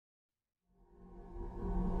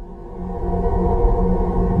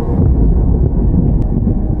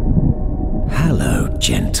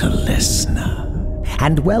gentle listener,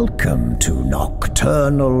 and welcome to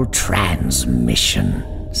Nocturnal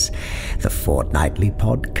Transmissions, the fortnightly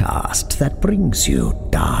podcast that brings you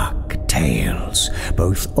dark tales,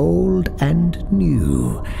 both old and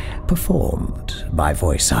new, performed by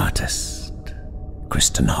voice artist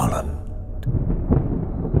Kristin Holland.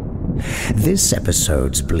 This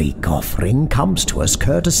episode's bleak offering comes to us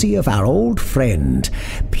courtesy of our old friend,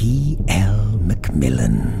 P.L.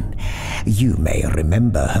 McMillan. You may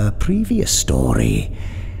remember her previous story,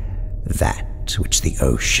 That Which the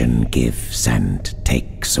Ocean Gives and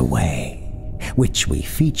Takes Away, which we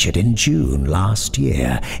featured in June last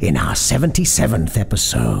year in our 77th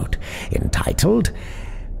episode, entitled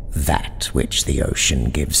That Which the Ocean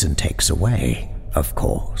Gives and Takes Away, of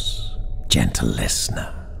course, gentle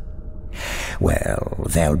listener. Well,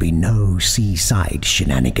 there'll be no seaside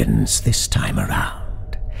shenanigans this time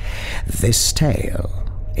around. This tale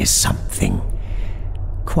is something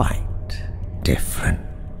quite different.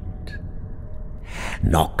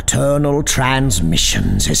 Nocturnal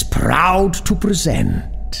Transmissions is proud to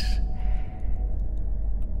present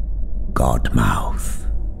Godmouth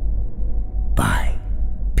by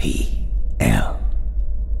P.L.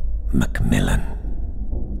 McMillan.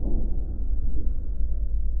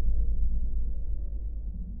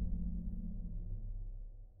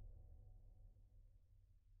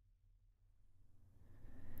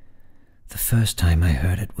 The first time I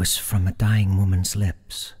heard it was from a dying woman's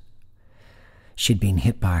lips. She'd been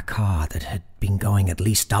hit by a car that had been going at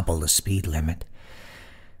least double the speed limit.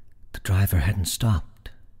 The driver hadn't stopped.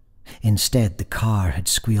 Instead, the car had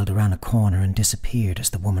squealed around a corner and disappeared as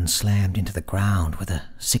the woman slammed into the ground with a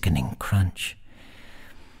sickening crunch.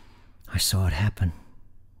 I saw it happen,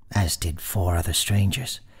 as did 4 other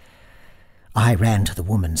strangers. I ran to the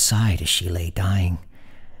woman's side as she lay dying.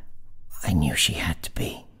 I knew she had to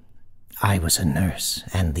be. I was a nurse,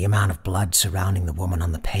 and the amount of blood surrounding the woman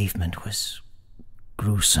on the pavement was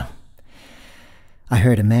gruesome. I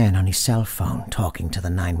heard a man on his cell phone talking to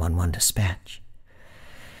the 911 dispatch.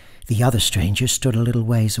 The other stranger stood a little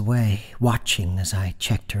ways away, watching as I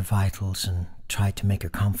checked her vitals and tried to make her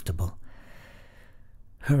comfortable.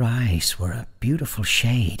 Her eyes were a beautiful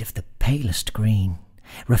shade of the palest green,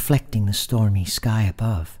 reflecting the stormy sky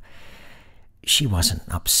above. She wasn't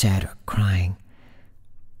upset or crying.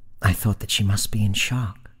 I thought that she must be in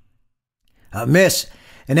shock. Miss,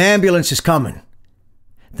 an ambulance is coming,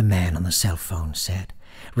 the man on the cell phone said,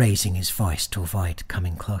 raising his voice to avoid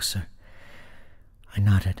coming closer. I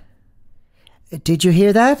nodded. Did you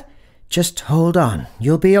hear that? Just hold on,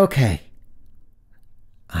 you'll be okay.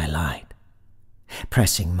 I lied,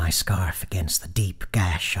 pressing my scarf against the deep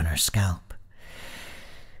gash on her scalp.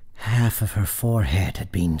 Half of her forehead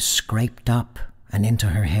had been scraped up and into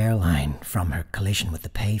her hairline from her collision with the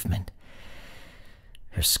pavement.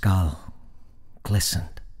 Her skull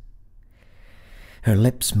glistened. Her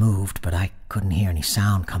lips moved, but I couldn't hear any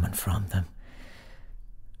sound coming from them.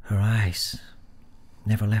 Her eyes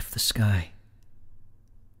never left the sky.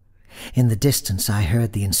 In the distance, I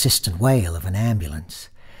heard the insistent wail of an ambulance.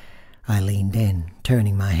 I leaned in,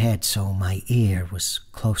 turning my head so my ear was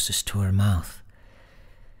closest to her mouth.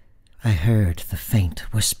 I heard the faint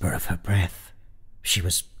whisper of her breath. She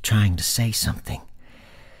was trying to say something.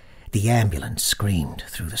 The ambulance screamed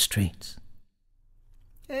through the streets.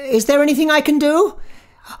 Is there anything I can do?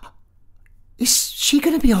 Is she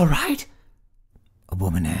going to be all right? A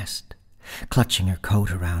woman asked, clutching her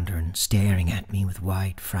coat around her and staring at me with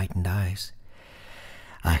wide, frightened eyes.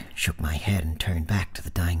 I shook my head and turned back to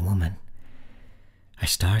the dying woman. I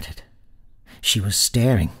started. She was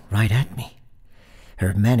staring right at me.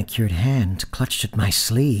 Her manicured hand clutched at my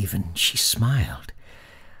sleeve, and she smiled.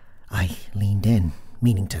 I leaned in,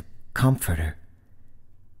 meaning to comfort her.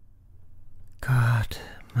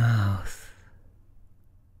 "Godmouth,"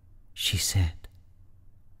 she said.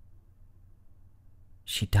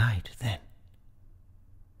 She died then.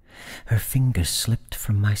 Her fingers slipped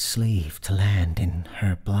from my sleeve to land in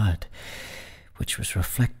her blood, which was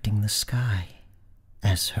reflecting the sky,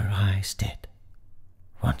 as her eyes did,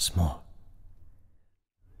 once more.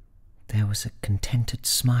 There was a contented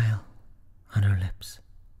smile on her lips.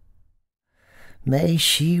 "May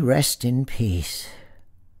she rest in peace,"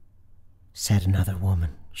 said another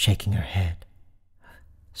woman, shaking her head.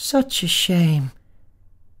 "Such a shame,"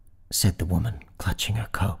 said the woman, clutching her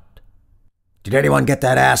coat. "Did anyone get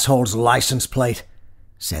that asshole's license plate?"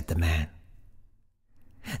 said the man.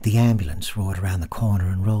 The ambulance roared around the corner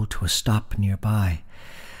and rolled to a stop nearby.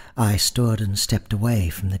 I stood and stepped away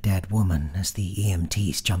from the dead woman as the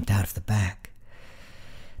EMTs jumped out of the back.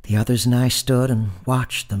 The others and I stood and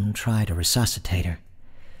watched them try to resuscitate her.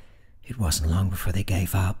 It wasn't long before they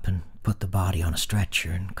gave up and put the body on a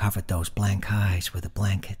stretcher and covered those blank eyes with a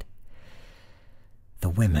blanket. The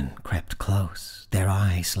women crept close, their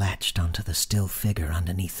eyes latched onto the still figure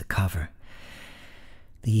underneath the cover.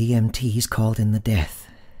 The EMTs called in the death.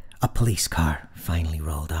 A police car finally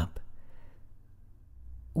rolled up.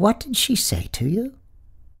 "What did she say to you?"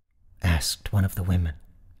 asked one of the women.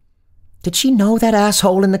 "Did she know that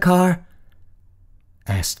asshole in the car?"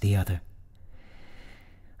 asked the other.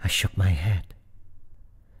 I shook my head.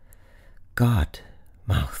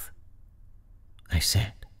 "GODMOUTH," I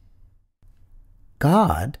said.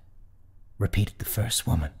 "God?" repeated the first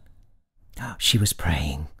woman. "She was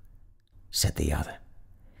praying," said the other.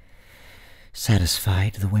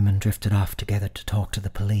 Satisfied, the women drifted off together to talk to the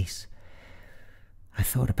police. I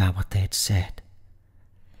thought about what they had said.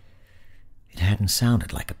 It hadn't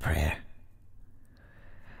sounded like a prayer.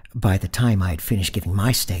 By the time I had finished giving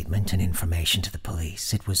my statement and information to the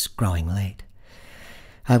police, it was growing late.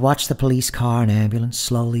 I watched the police car and ambulance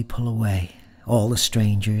slowly pull away. All the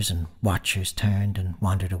strangers and watchers turned and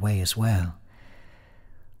wandered away as well.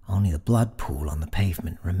 Only the blood pool on the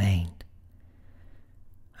pavement remained.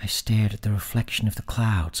 I stared at the reflection of the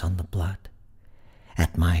clouds on the blood,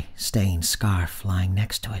 at my stained scarf lying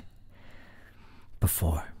next to it,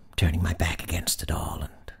 before turning my back against it all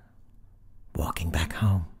and walking back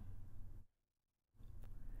home.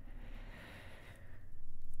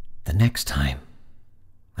 The next time,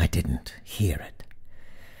 I didn't hear it.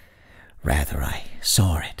 Rather, I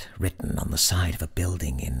saw it written on the side of a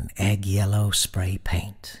building in egg-yellow spray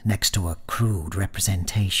paint, next to a crude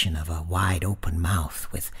representation of a wide-open mouth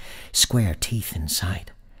with square teeth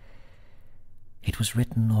inside. It was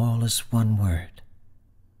written all as one word.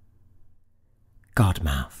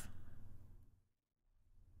 GODMOUTH.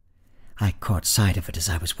 I caught sight of it as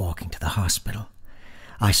I was walking to the hospital.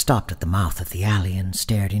 I stopped at the mouth of the alley and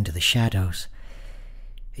stared into the shadows.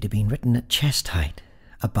 It had been written at chest height,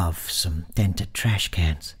 above some dented trash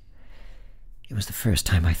cans. It was the first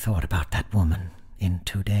time I thought about that woman in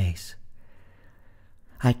 2 days.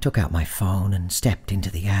 I took out my phone and stepped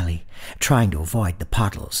into the alley, trying to avoid the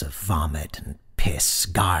puddles of vomit and piss,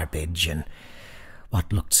 garbage, and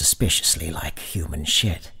what looked suspiciously like human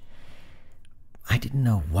shit. I didn't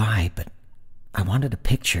know why, but I wanted a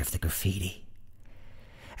picture of the graffiti.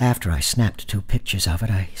 After I snapped 2 pictures of it,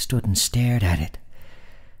 I stood and stared at it.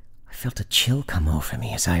 I felt a chill come over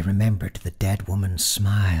me as I remembered the dead woman's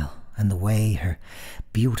smile and the way her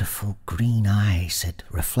beautiful green eyes had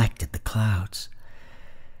reflected the clouds.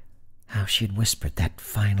 How she had whispered that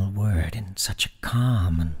final word in such a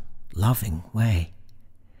calm and loving way.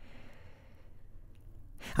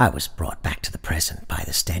 I was brought back to the present by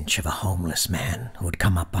the stench of a homeless man who had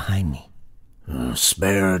come up behind me.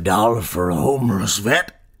 Spare $1 for a homeless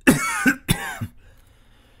vet?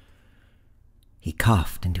 He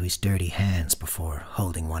coughed into his dirty hands before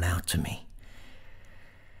holding one out to me.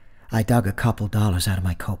 I dug a couple dollars out of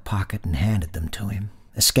my coat pocket and handed them to him,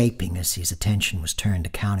 escaping as his attention was turned to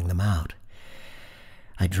counting them out.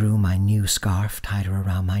 I drew my new scarf tighter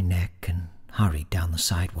around my neck and hurried down the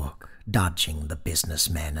sidewalk, dodging the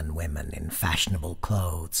businessmen and women in fashionable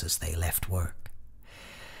clothes as they left work.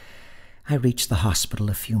 I reached the hospital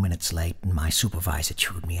a few minutes late, and my supervisor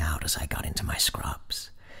chewed me out as I got into my scrubs.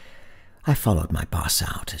 I followed my boss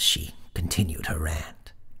out as she continued her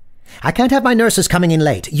rant. "I can't have my nurses coming in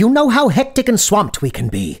late. You know how hectic and swamped we can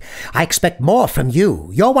be. I expect more from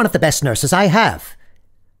you. You're one of the best nurses I have,"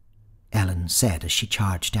 Ellen said as she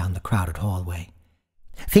charged down the crowded hallway.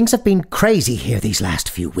 "Things have been crazy here these last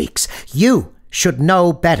few weeks. You should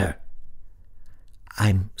know better."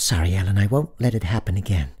 "I'm sorry, Ellen. I won't let it happen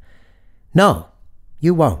again." "No,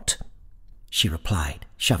 you won't," she replied,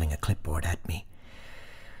 shoving a clipboard at me.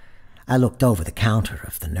 I looked over the counter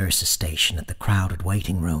of the nurse's station at the crowded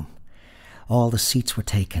waiting room. All the seats were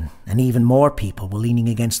taken, and even more people were leaning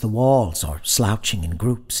against the walls or slouching in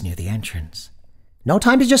groups near the entrance. "No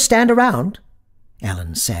time to just stand around,"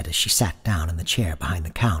 Ellen said as she sat down in the chair behind the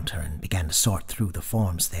counter and began to sort through the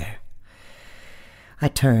forms there. I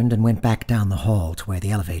turned and went back down the hall to where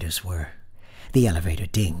the elevators were. The elevator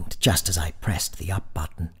dinged just as I pressed the up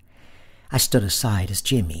button. I stood aside as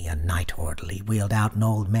Jimmy, a night orderly, wheeled out an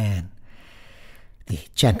old man. The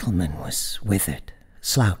gentleman was withered,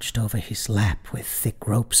 slouched over his lap with thick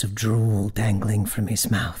ropes of drool dangling from his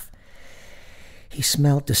mouth. He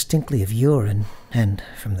smelled distinctly of urine, and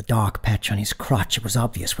from the dark patch on his crotch it was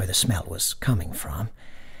obvious where the smell was coming from.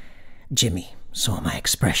 Jimmy saw my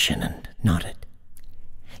expression and nodded.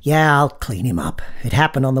 "Yeah, I'll clean him up. It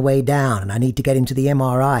happened on the way down, and I need to get him to the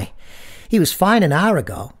MRI. He was fine an hour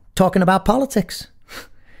ago, talking about politics.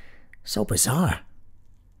 So bizarre."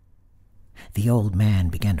 The old man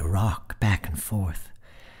began to rock back and forth.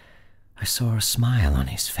 I saw a smile on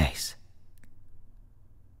his face.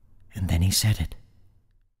 And then he said it.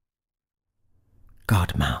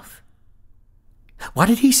 "Godmouth." What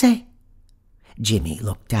did he say? Jimmy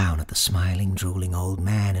looked down at the smiling, drooling old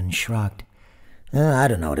man and shrugged. I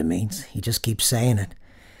don't know what it means. He just keeps saying it.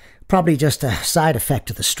 Probably just a side effect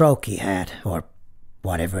of the stroke he had, or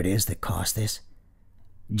whatever it is that caused this.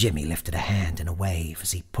 Jimmy lifted a hand in a wave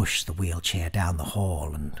as he pushed the wheelchair down the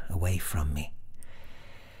hall and away from me.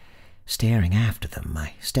 Staring after them,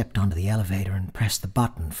 I stepped onto the elevator and pressed the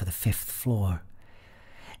button for the 5th floor.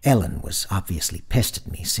 Ellen was obviously pissed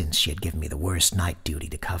at me since she had given me the worst night duty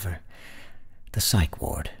to cover. The psych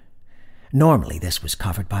ward. Normally this was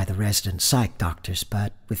covered by the resident psych doctors,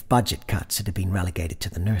 but with budget cuts it had been relegated to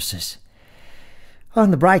the nurses. On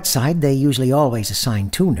the bright side, they usually always assign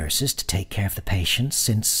 2 nurses to take care of the patients,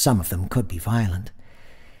 since some of them could be violent.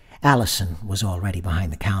 Allison was already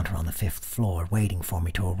behind the counter on the 5th floor, waiting for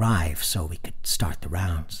me to arrive so we could start the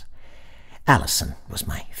rounds. Allison was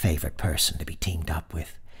my favorite person to be teamed up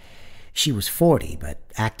with. She was 40, but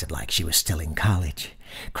acted like she was still in college,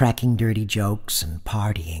 cracking dirty jokes and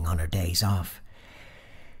partying on her days off.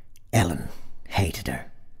 Ellen hated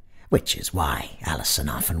her, which is why Allison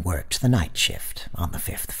often worked the night shift on the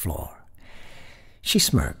 5th floor. She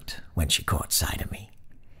smirked when she caught sight of me.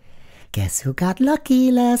 "Guess who got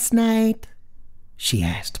lucky last night?" she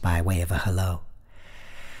asked by way of a hello.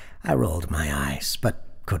 I rolled my eyes, but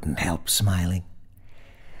couldn't help smiling.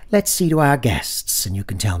 "Let's see to our guests, and you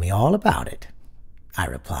can tell me all about it," I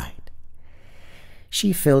replied.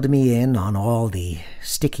 She filled me in on all the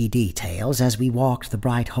sticky details as we walked the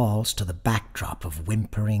bright halls to the backdrop of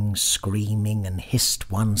whimpering, screaming, and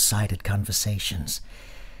hissed one-sided conversations.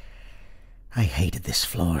 I hated this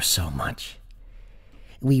floor so much.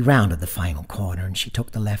 We rounded the final corner, and she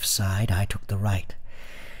took the left side, I took the right.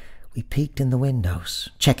 We peeked in the windows,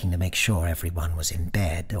 checking to make sure everyone was in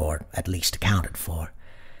bed, or at least accounted for.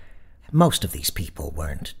 Most of these people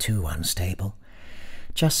weren't too unstable,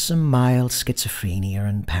 just some mild schizophrenia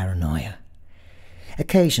and paranoia.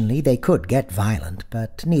 Occasionally they could get violent,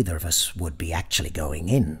 but neither of us would be actually going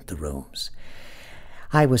in the rooms.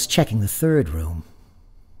 I was checking the 3rd room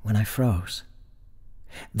when I froze.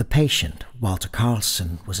 The patient, Walter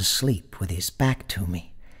Carlson, was asleep with his back to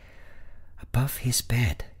me. Above his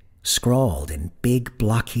bed, scrawled in big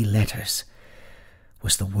blocky letters,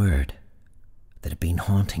 was the word that had been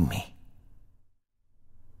haunting me.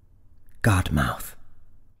 Godmouth.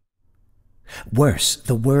 Worse,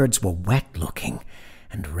 the words were wet-looking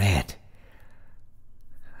and red.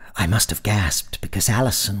 I must have gasped because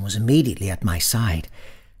Allison was immediately at my side.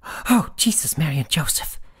 "Oh, Jesus, Mary and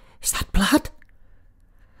Joseph, is that blood?"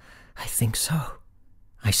 "I think so,"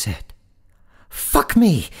 I said. "Fuck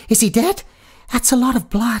me! Is he dead? That's a lot of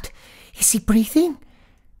blood. Is he breathing?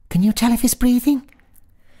 Can you tell if he's breathing?"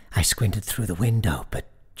 I squinted through the window,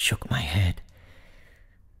 but shook my head.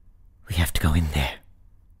 "We have to go in there,"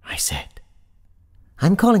 I said.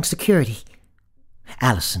 "I'm calling security."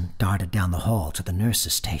 Allison darted down the hall to the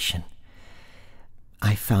nurse's station.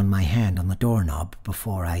 I found my hand on the doorknob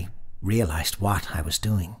before I realized what I was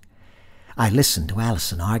doing. I listened to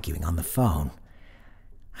Allison arguing on the phone.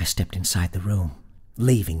 I stepped inside the room,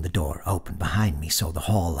 leaving the door open behind me so the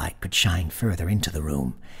hall light could shine further into the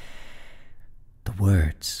room. The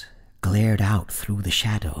words glared out through the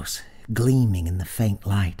shadows, gleaming in the faint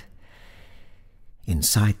light.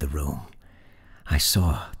 Inside the room, I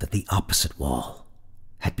saw that the opposite wall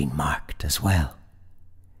had been marked as well.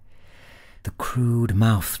 The crude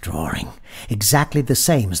mouth drawing, exactly the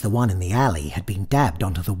same as the one in the alley, had been dabbed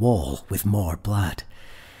onto the wall with more blood.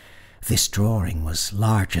 This drawing was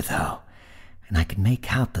larger, though, and I could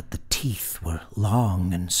make out that the teeth were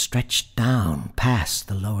long and stretched down past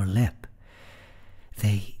the lower lip.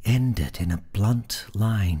 They ended in a blunt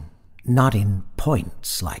line, not in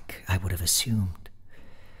points like I would have assumed.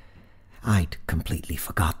 I'd completely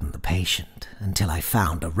forgotten the patient until I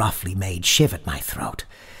found a roughly made shiv at my throat.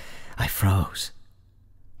 I froze.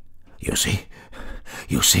 You see?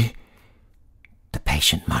 The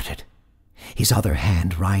patient muttered, his other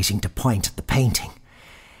hand rising to point at the painting.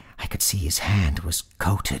 I could see his hand was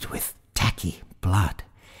coated with tacky blood.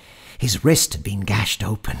 His wrist had been gashed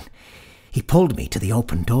open. He pulled me to the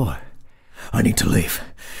open door. "I need to leave.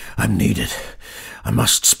 I'm needed. I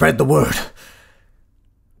must spread the word."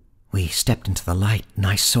 We stepped into the light, and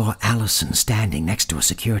I saw Allison standing next to a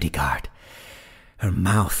security guard. Her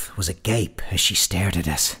mouth was agape as she stared at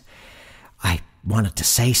us. I wanted to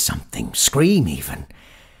say something, scream even,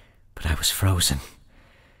 but I was frozen.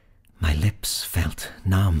 My lips felt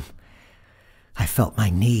numb. I felt my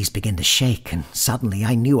knees begin to shake, and suddenly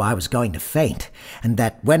I knew I was going to faint, and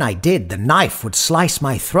that when I did, the knife would slice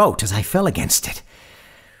my throat as I fell against it.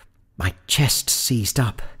 My chest seized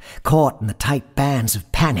up, caught in the tight bands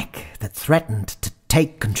of panic that threatened to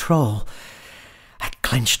take control. I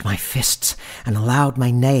clenched my fists and allowed my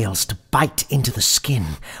nails to bite into the skin,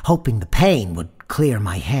 hoping the pain would clear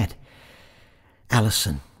my head.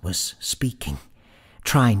 Allison was speaking,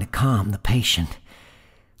 trying to calm the patient.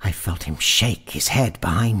 I felt him shake his head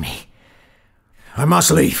behind me. I must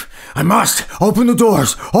leave. I must. Open the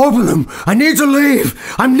doors. Open them. I need to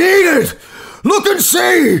leave. I'm needed. Look and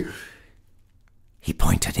see. He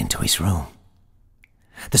pointed into his room.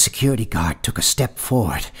 The security guard took a step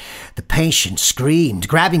forward. The patient screamed,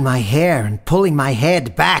 grabbing my hair and pulling my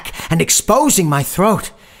head back and exposing my throat.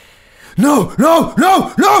 No, no,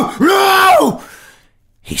 no, no, no!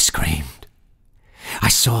 He screamed. I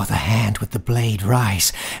saw the hand with the blade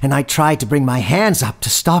rise, and I tried to bring my hands up to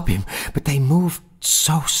stop him, but they moved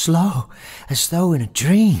so slow, as though in a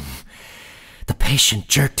dream. The patient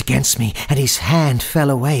jerked against me, and his hand fell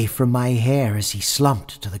away from my hair as he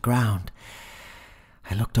slumped to the ground.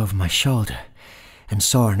 I looked over my shoulder and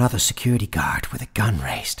saw another security guard with a gun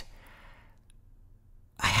raised.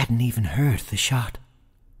 I hadn't even heard the shot.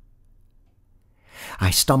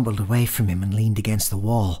 I stumbled away from him and leaned against the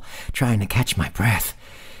wall, trying to catch my breath.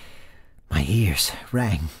 My ears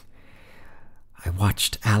rang. I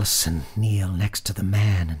watched Allison kneel next to the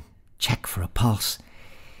man and check for a pulse.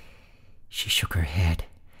 She shook her head,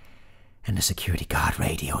 and the security guard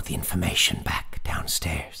radioed the information back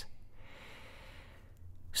downstairs.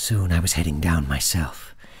 Soon I was heading down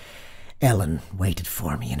myself. Ellen waited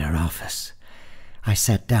for me in her office. I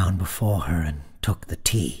sat down before her and took the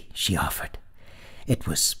tea she offered. It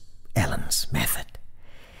was Ellen's method.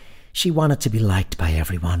 She wanted to be liked by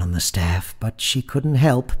everyone on the staff, but she couldn't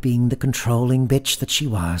help being the controlling bitch that she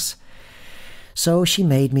was. So she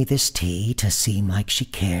made me this tea to seem like she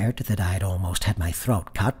cared that I'd almost had my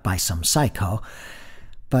throat cut by some psycho,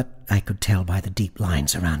 but I could tell by the deep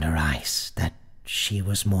lines around her eyes that she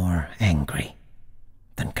was more angry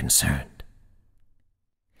than concerned.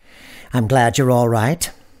 "I'm glad you're all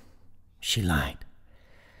right," she lied.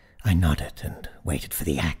 I nodded and waited for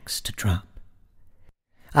the axe to drop.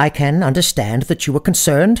 "I can understand that you were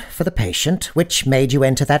concerned for the patient, which made you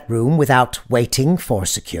enter that room without waiting for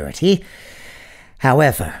security.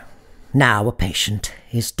 However, now a patient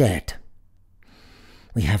is dead.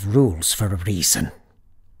 We have rules for a reason."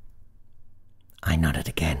 I nodded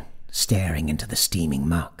again, staring into the steaming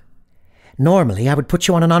mug. "Normally I would put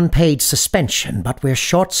you on an unpaid suspension, but we're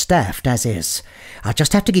short-staffed as is. I'll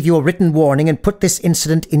just have to give you a written warning and put this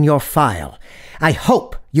incident in your file. I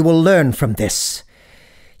hope you will learn from this.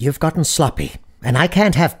 You've gotten sloppy, and I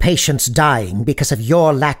can't have patients dying because of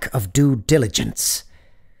your lack of due diligence."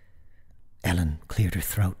 Ellen cleared her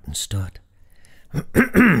throat and stood.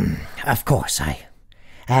 "Of course, I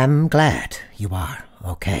am glad you are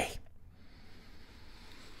okay.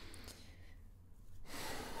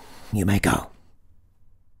 You may go."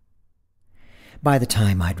 By the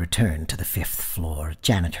time I'd returned to the 5th floor,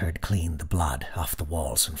 Janet had cleaned the blood off the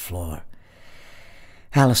walls and floor.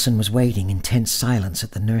 Allison was waiting in tense silence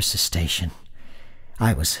at the nurse's station.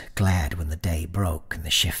 I was glad when the day broke and the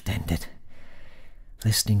shift ended.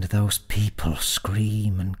 Listening to those people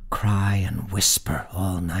scream and cry and whisper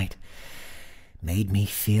all night made me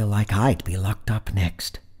feel like I'd be locked up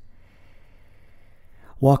next.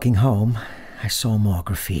 Walking home, I saw more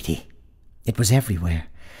graffiti. It was everywhere,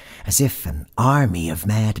 as if an army of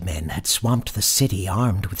madmen had swamped the city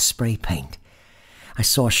armed with spray paint. I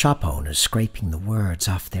saw shop owners scraping the words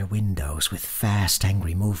off their windows with fast,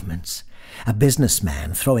 angry movements. A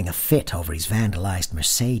businessman throwing a fit over his vandalized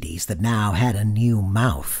Mercedes that now had a new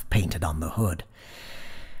mouth painted on the hood.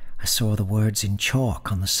 I saw the words in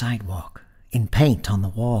chalk on the sidewalk, in paint on the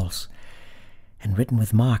walls, and written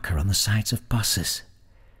with marker on the sides of buses.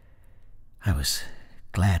 I was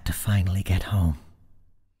glad to finally get home.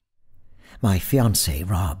 My fiancé,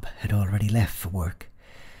 Rob, had already left for work.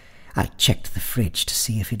 I checked the fridge to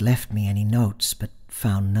see if he'd left me any notes, but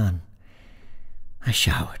found none. I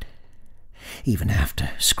showered. Even after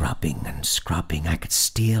scrubbing and scrubbing, I could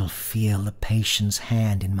still feel the patient's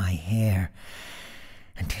hand in my hair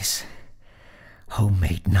and his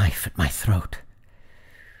homemade knife at my throat.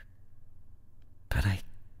 But I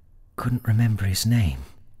couldn't remember his name.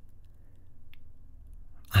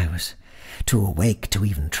 I was too awake to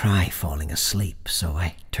even try falling asleep, so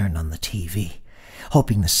I turned on the TV,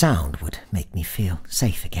 hoping the sound would make me feel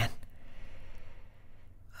safe again.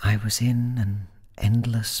 I was in an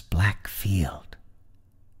endless black field.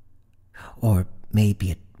 Or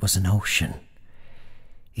maybe it was an ocean,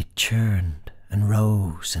 It churned and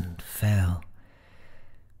rose and fell.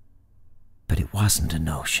 But it wasn't an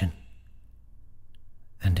ocean,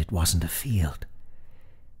 and it wasn't a field.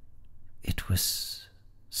 It was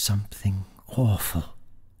something awful,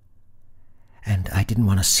 and I didn't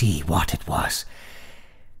want to see what it was.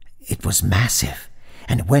 It was massive,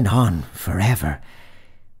 and it went on forever,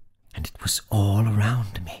 and it was all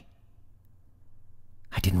around me.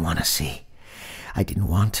 I didn't want to see. I didn't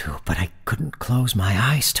want to, but I couldn't close my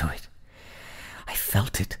eyes to it. I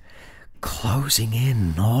felt it closing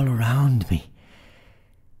in all around me,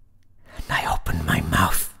 and I opened my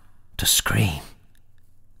mouth to scream.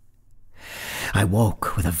 I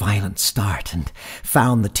woke with a violent start and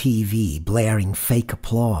found the TV blaring fake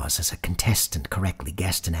applause as a contestant correctly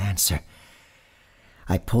guessed an answer.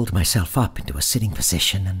 I pulled myself up into a sitting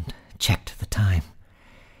position and checked the time.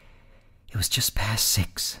 It was just past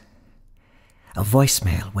 6. A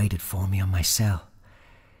voicemail waited for me on my cell.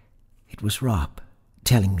 It was Rob,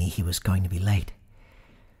 telling me he was going to be late.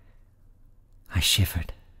 I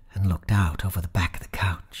shivered and looked out over the back of the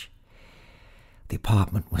couch. The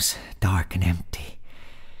apartment was dark and empty.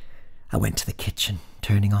 I went to the kitchen,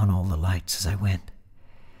 turning on all the lights as I went.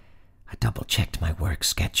 I double-checked my work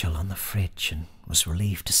schedule on the fridge and was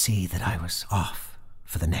relieved to see that I was off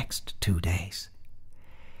for the next 2 days.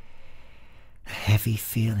 A heavy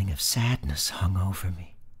feeling of sadness hung over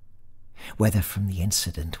me, whether from the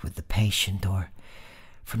incident with the patient or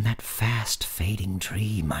from that fast-fading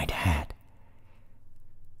dream I'd had.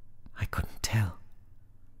 I couldn't tell.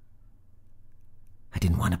 I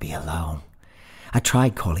didn't want to be alone. I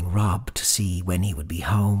tried calling Rob to see when he would be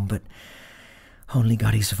home, but only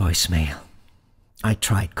got his voicemail. I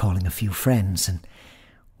tried calling a few friends, and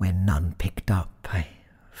when none picked up, I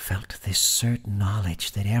felt this certain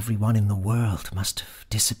knowledge that everyone in the world must have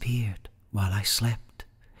disappeared while I slept.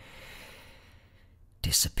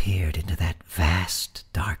 Disappeared into that vast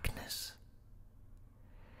darkness.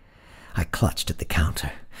 I clutched at the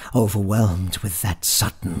counter, overwhelmed with that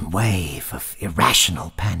sudden wave of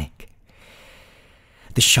irrational panic.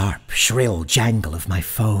 The sharp, shrill jangle of my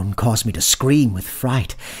phone caused me to scream with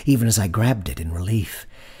fright, even as I grabbed it in relief.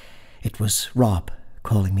 It was Rob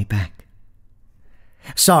calling me back.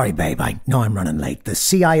 "Sorry, babe, I know I'm running late. The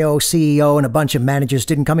CIO, CEO, and a bunch of managers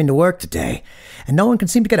didn't come into work today, and no one can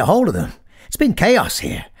seem to get a hold of them. It's been chaos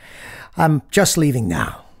here. I'm just leaving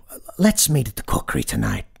now. Let's meet at the cookery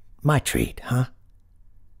tonight. My treat, huh?"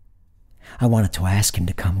 I wanted to ask him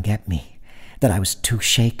to come get me, that I was too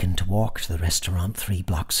shaken to walk to the restaurant 3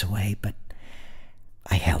 blocks away, but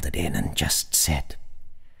I held it in and just said,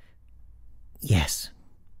 "Yes."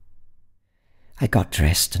 I got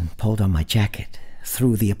dressed and pulled on my jacket.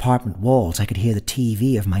 Through the apartment walls, I could hear the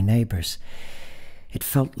TV of my neighbors. It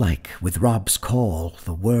felt like, with Rob's call,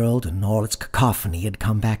 the world and all its cacophony had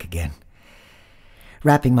come back again.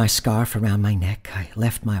 Wrapping my scarf around my neck, I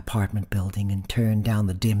left my apartment building and turned down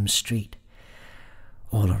the dim street.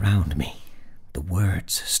 All around me, the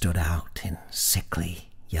words stood out in sickly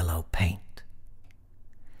yellow paint.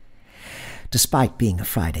 Despite being a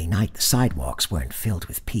Friday night, the sidewalks weren't filled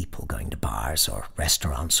with people going to bars or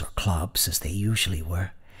restaurants or clubs as they usually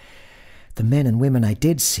were. The men and women I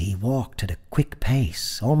did see walked at a quick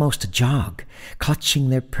pace, almost a jog, clutching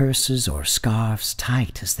their purses or scarves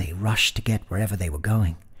tight as they rushed to get wherever they were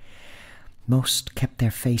going. Most kept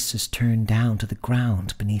their faces turned down to the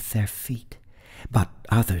ground beneath their feet, but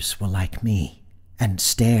others were like me and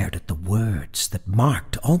stared at the words that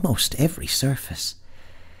marked almost every surface.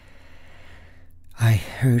 I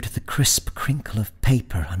heard the crisp crinkle of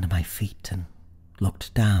paper under my feet and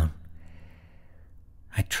looked down.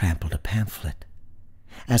 I trampled a pamphlet.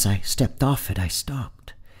 As I stepped off it, I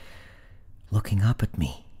stopped. Looking up at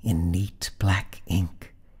me in neat black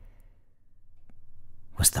ink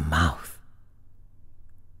was the mouth.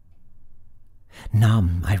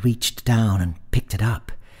 Numb, I reached down and picked it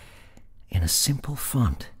up. In a simple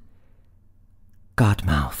font,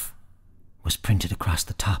 "GODMOUTH" was printed across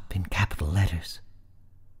the top in capital letters.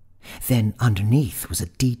 Then underneath was a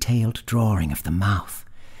detailed drawing of the mouth.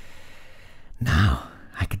 Now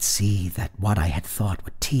I could see that what I had thought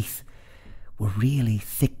were teeth were really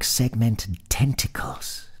thick segmented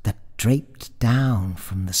tentacles that draped down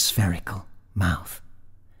from the spherical mouth.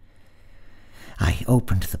 I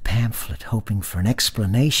opened the pamphlet hoping for an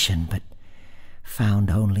explanation, but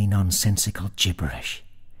found only nonsensical gibberish.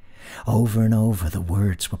 Over and over the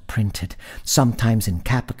words were printed, sometimes in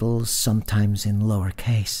capitals, sometimes in lower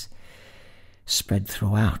case. Spread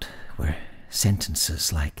throughout were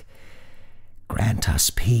sentences like, "Grant us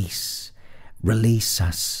peace, release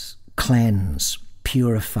us, cleanse,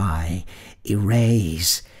 purify,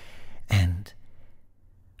 erase," and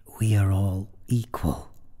we are all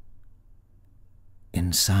equal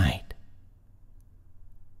inside.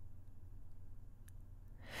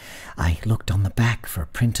 I looked on the back for a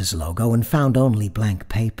printer's logo and found only blank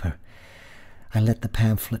paper. I let the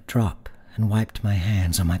pamphlet drop and wiped my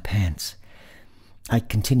hands on my pants. I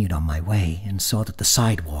continued on my way and saw that the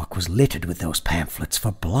sidewalk was littered with those pamphlets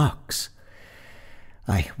for blocks.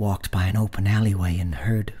 I walked by an open alleyway and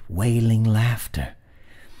heard wailing laughter.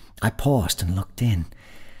 I paused and looked in.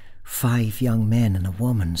 5 young men and a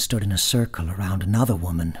woman stood in a circle around another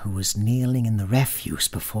woman who was kneeling in the refuse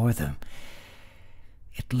before them.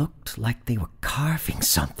 It looked like they were carving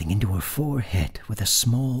something into her forehead with a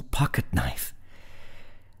small pocket knife.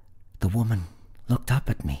 The woman looked up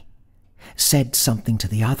at me, said something to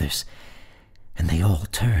the others, and they all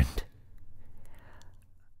turned.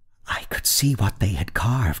 I could see what they had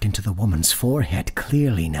carved into the woman's forehead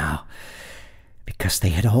clearly now, because they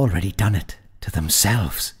had already done it to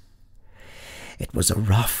themselves. It was a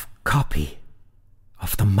rough copy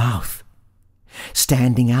of the mouth,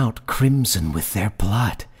 standing out crimson with their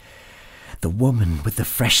blood. The woman with the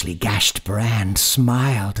freshly gashed brand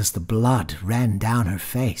smiled as the blood ran down her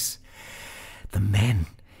face. The men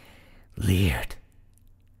leered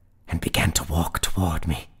and began to walk toward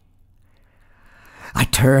me. I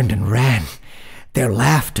turned and ran. Their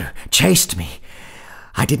laughter chased me.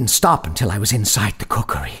 I didn't stop until I was inside the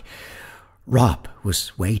cookery. Rob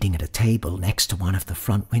was waiting at a table next to one of the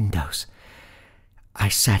front windows. I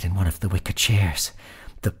sat in one of the wicker chairs,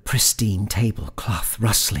 the pristine tablecloth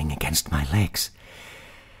rustling against my legs.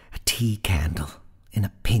 A tea candle in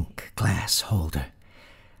a pink glass holder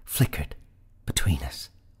flickered between us.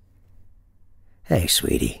 "Hey,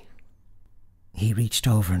 sweetie." He reached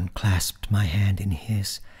over and clasped my hand in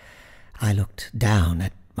his. I looked down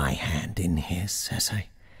at my hand in his as I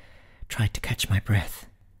tried to catch my breath.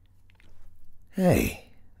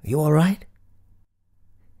 "Hey, you all right?"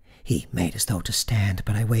 He made as though to stand,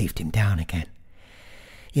 but I waved him down again.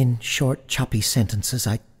 In short, choppy sentences,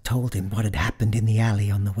 I told him what had happened in the alley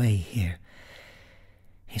on the way here.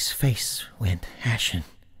 His face went ashen.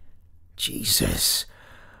 "Jesus,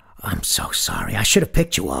 I'm so sorry. I should have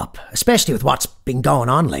picked you up, especially with what's been going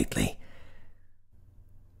on lately."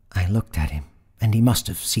 I looked at him, and he must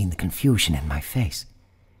have seen the confusion in my face.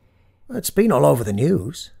 "It's been all over the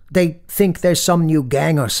news. They think there's some new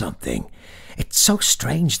gang or something. It's so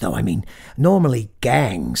strange, though. I mean, normally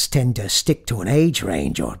gangs tend to stick to an age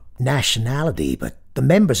range or nationality, but the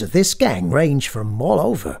members of this gang range from all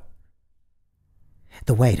over."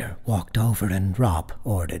 The waiter walked over and Rob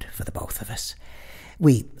ordered for the both of us.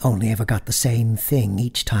 We only ever got the same thing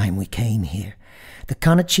each time we came here. The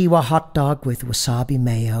Konichiwa hot dog with wasabi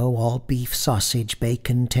mayo, all beef sausage,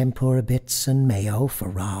 bacon, tempura bits, and mayo for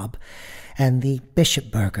Rob, and the Bishop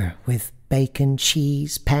burger with bacon,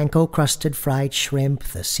 cheese, panko-crusted fried shrimp,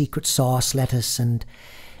 the secret sauce, lettuce, and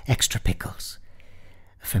extra pickles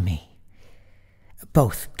for me.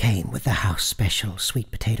 Both came with the house special sweet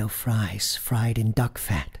potato fries fried in duck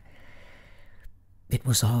fat. It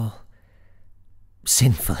was all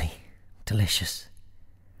sinfully delicious.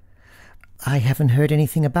 "I haven't heard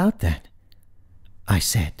anything about that," I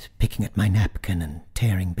said, picking at my napkin and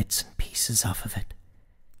tearing bits and pieces off of it.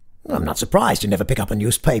 "I'm not surprised you never pick up a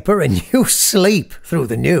newspaper and you sleep through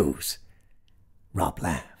the news." Rob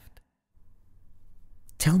laughed.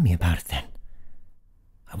 "Tell me about it then."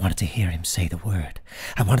 I wanted to hear him say the word.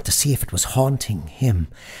 I wanted to see if it was haunting him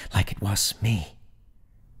like it was me.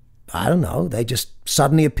 "I don't know. They just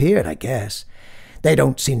suddenly appeared, I guess. They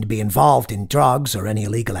don't seem to be involved in drugs or any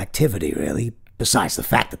illegal activity, really, besides the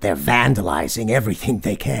fact that they're vandalizing everything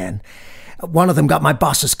they can. One of them got my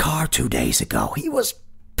boss's car 2 days ago. He was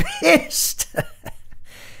pissed."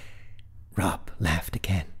 Rob laughed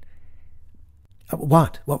again.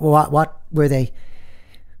 What were they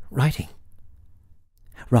writing?"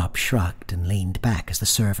 Rob shrugged and leaned back as the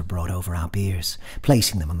server brought over our beers,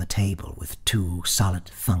 placing them on the table with 2 solid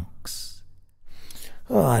thunks.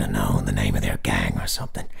 "Oh, I don't know, the name of their gang or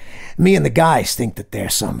something. Me and the guys think that they're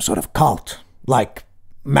some sort of cult, like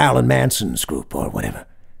Marilyn Manson's group or whatever."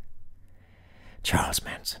 "Charles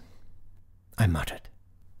Manson," I muttered.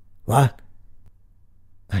 "What?"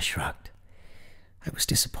 I shrugged. I was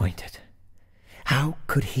disappointed. How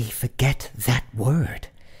could he forget that word?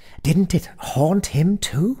 Didn't it haunt him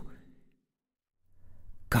too?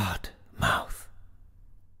 Godmouth.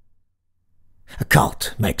 A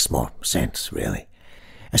cult makes more sense, really.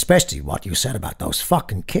 Especially what you said about those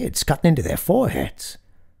fucking kids cutting into their foreheads.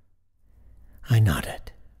 I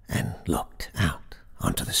nodded and looked out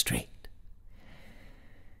onto the street.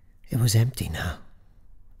 It was empty now.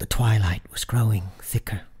 The twilight was growing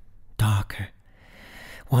thicker, darker.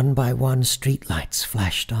 One by one, streetlights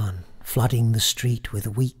flashed on, flooding the street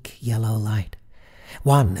with weak yellow light.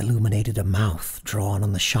 One illuminated a mouth drawn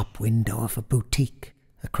on the shop window of a boutique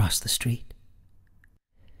across the street.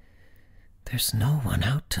 "There's no one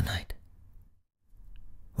out tonight."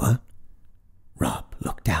 What? Rob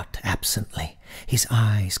looked out absently, his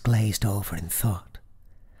eyes glazed over in thought.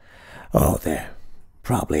 Oh, they're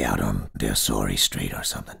probably out on their sorry street or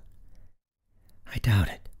something. I doubt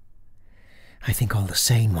it. I think all the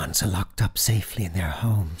sane ones are locked up safely in their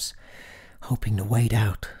homes, hoping to wait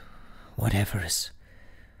out whatever is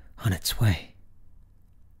on its way.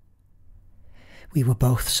 We were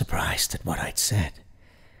both surprised at what I'd said.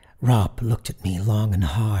 Rob looked at me long and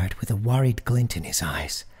hard with a worried glint in his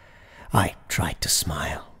eyes. I tried to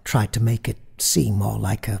smile, tried to make it seem more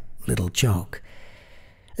like a little joke.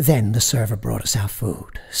 Then the server brought us our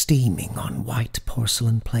food, steaming on white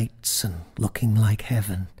porcelain plates and looking like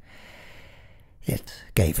heaven. It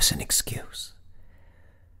gave us an excuse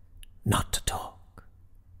not to talk.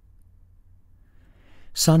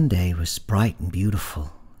 Sunday was bright and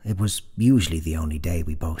beautiful. It was usually the only day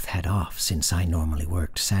we both had off, since I normally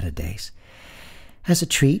worked Saturdays. As a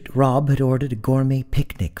treat, Rob had ordered a gourmet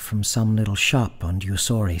picnic from some little shop on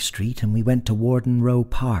Dussore Street, and we went to Warden Row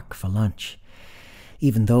Park for lunch.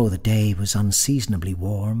 Even though the day was unseasonably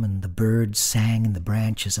warm and the birds sang in the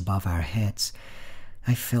branches above our heads,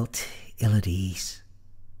 I felt ill at ease.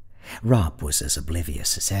 Rob was as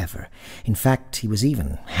oblivious as ever. In fact, he was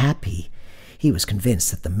even happy. He was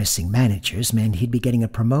convinced that the missing managers meant he'd be getting a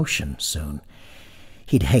promotion soon.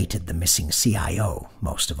 He'd hated the missing CIO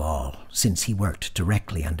most of all, since he worked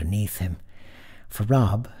directly underneath him. For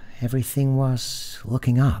Rob, everything was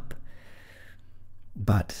looking up.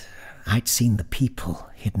 But I'd seen the people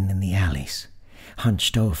hidden in the alleys,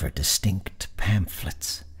 hunched over distinct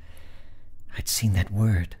pamphlets. I'd seen that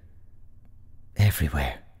word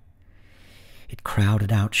everywhere. It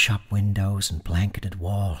crowded out shop windows and blanketed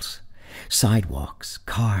walls, sidewalks,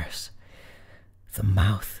 cars. The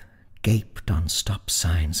mouth gaped on stop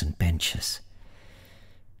signs and benches.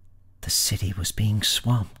 The city was being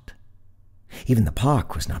swamped. Even the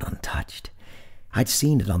park was not untouched. I'd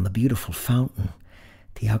seen it on the beautiful fountain,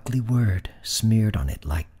 the ugly word smeared on it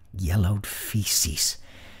like yellowed feces.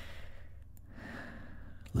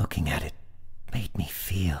 Looking at it made me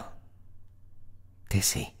feel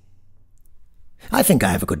dizzy. I think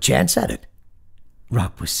I have a good chance at it,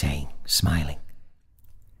 Rob was saying, smiling.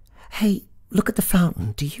 "Hey, look at the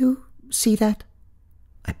fountain. Do you see that?"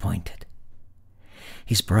 I pointed.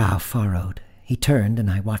 His brow furrowed. He turned, and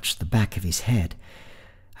I watched the back of his head.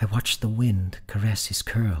 I watched the wind caress his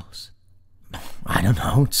curls. I don't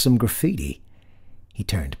know, it's some graffiti. He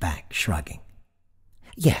turned back, shrugging.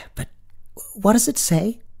 "Yeah, but what does it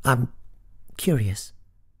say? I'm curious."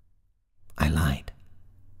 I lied.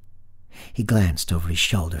 He glanced over his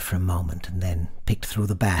shoulder for a moment and then picked through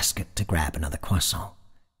the basket to grab another croissant.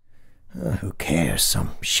 Who cares?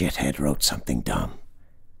 Some shithead wrote something dumb.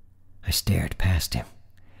 I stared past him.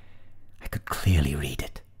 I could clearly read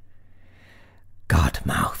it.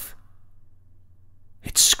 "Godmouth."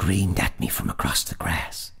 It screamed at me from across the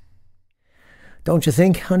grass. "Don't you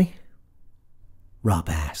think, honey?" Rob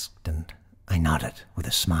asked, and I nodded with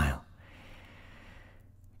a smile.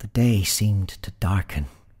 The day seemed to darken.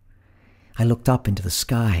 I looked up into the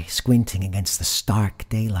sky, squinting against the stark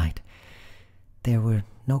daylight. There were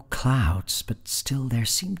no clouds, but still there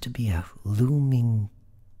seemed to be a looming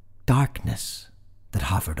darkness that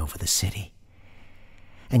hovered over the city.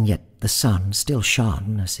 And yet the sun still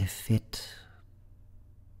shone as if it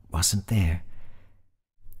wasn't there.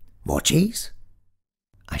 "More cheese?"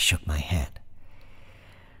 I shook my head.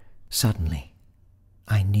 Suddenly,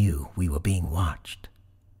 I knew we were being watched.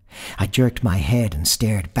 I jerked my head and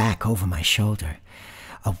stared back over my shoulder.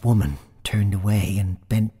 A woman turned away and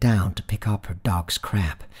bent down to pick up her dog's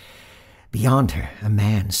crap. Beyond her, a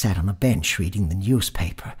man sat on a bench reading the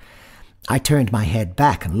newspaper. I turned my head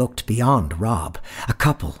back and looked beyond Rob. A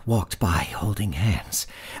couple walked by holding hands.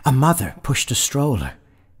 A mother pushed a stroller.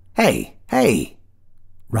 Hey!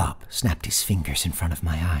 Rob snapped his fingers in front of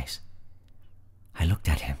my eyes. I looked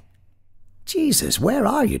at him. "Jesus, where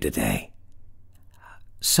are you today?"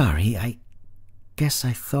 "Sorry, I guess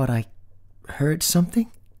I thought I heard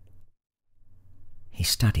something." He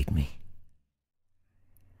studied me.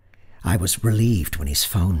 I was relieved when his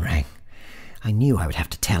phone rang. I knew I would have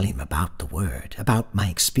to tell him about the word, about my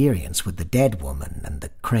experience with the dead woman and the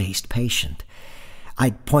crazed patient.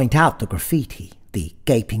 I'd point out the graffiti, the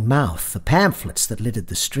gaping mouth, the pamphlets that littered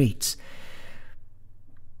the streets.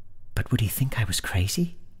 But would he think I was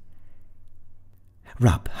crazy?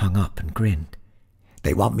 Rob hung up and grinned.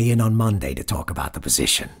 They want me in on Monday to talk about the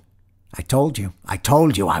position. I told you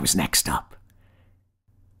I was next up.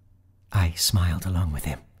 I smiled along with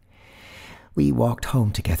him. We walked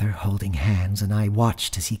home together, holding hands, and I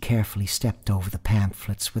watched as he carefully stepped over the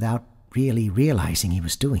pamphlets without really realizing he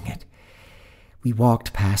was doing it. We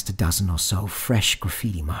walked past a dozen or so fresh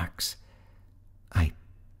graffiti marks. I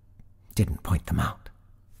didn't point them out.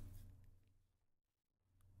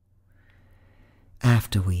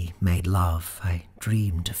 After we made love, I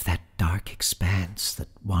dreamed of that dark expanse that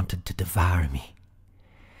wanted to devour me.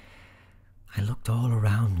 I looked all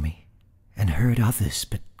around me and heard others,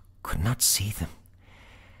 but could not see them.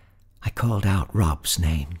 I called out Rob's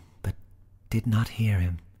name, but did not hear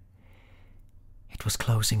him. It was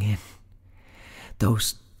closing in.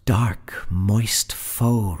 Those dark, moist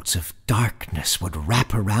folds of darkness would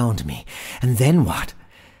wrap around me, and then what?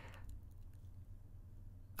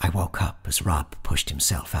 I woke up as Rob pushed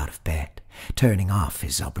himself out of bed, turning off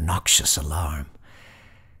his obnoxious alarm.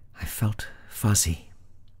 I felt fuzzy.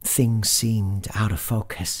 Things seemed out of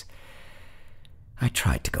focus. I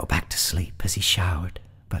tried to go back to sleep as he showered,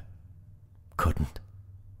 but couldn't.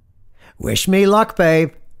 Wish me luck,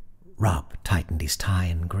 babe. Rob tightened his tie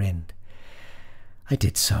and grinned. I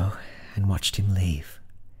did so and watched him leave.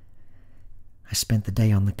 I spent the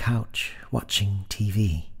day on the couch watching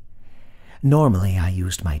TV. Normally I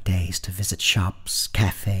used my days to visit shops,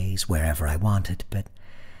 cafes, wherever I wanted, but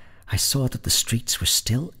I saw that the streets were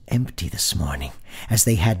still empty this morning, as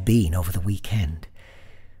they had been over the weekend.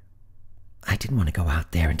 I didn't want to go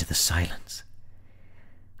out there into the silence.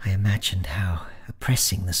 I imagined how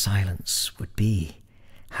oppressing the silence would be,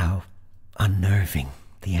 how unnerving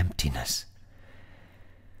the emptiness.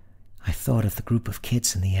 I thought of the group of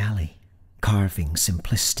kids in the alley, carving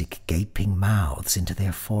simplistic, gaping mouths into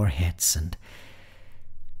their foreheads, and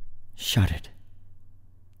shuddered.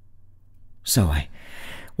 So I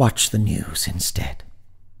watched the news instead.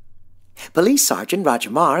 Police Sergeant Roger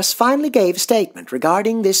Morris finally gave a statement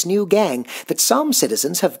regarding this new gang that some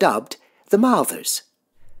citizens have dubbed the Mouthers.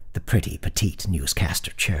 The pretty, petite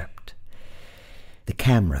newscaster chirped. The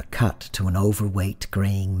camera cut to an overweight,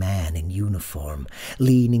 graying man in uniform,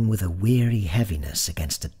 leaning with a weary heaviness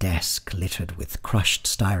against a desk littered with crushed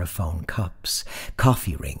styrofoam cups,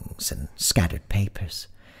 coffee rings, and scattered papers.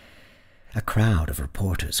 A crowd of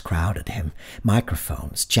reporters crowded him,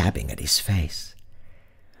 microphones jabbing at his face.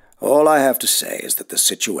 All I have to say is that the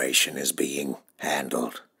situation is being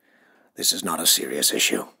handled. This is not a serious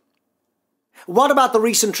issue. What about the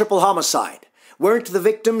recent triple homicide? Weren't the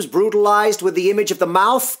victims brutalized with the image of the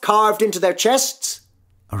mouth carved into their chests?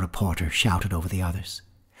 A reporter shouted over the others.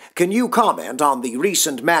 Can you comment on the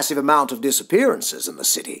recent massive amount of disappearances in the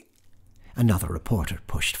city? Another reporter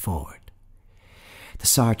pushed forward. The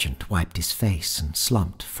sergeant wiped his face and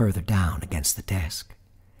slumped further down against the desk.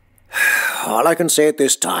 All I can say at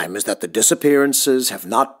this time is that the disappearances have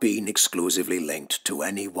not been exclusively linked to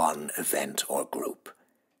any one event or group.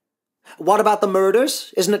 What about the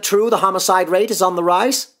murders? Isn't it true the homicide rate is on the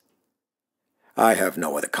rise? I have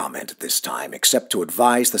no other comment at this time except to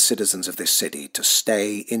advise the citizens of this city to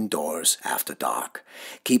stay indoors after dark,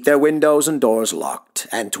 keep their windows and doors locked,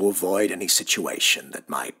 and to avoid any situation that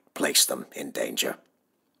might place them in danger.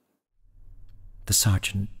 The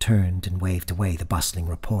sergeant turned and waved away the bustling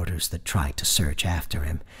reporters that tried to surge after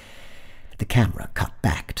him. The camera cut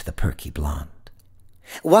back to the perky blonde.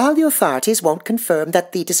 While the authorities won't confirm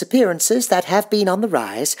that the disappearances that have been on the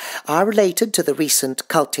rise are related to the recent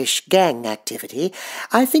cultish gang activity,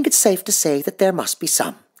 I think it's safe to say that there must be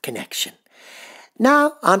some connection.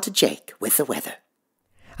 Now on to Jake with the weather.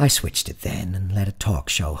 I switched it then and let a talk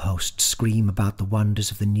show host scream about the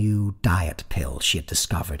wonders of the new diet pill she had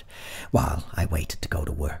discovered, while I waited to go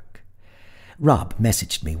to work. Rob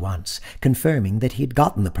messaged me once, confirming that he had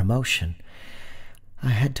gotten the promotion. I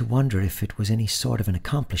had to wonder if it was any sort of an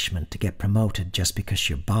accomplishment to get promoted just because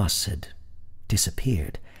your boss had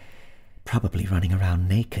disappeared, probably running around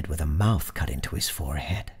naked with a mouth cut into his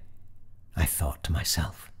forehead, I thought to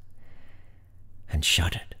myself, and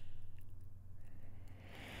shuddered.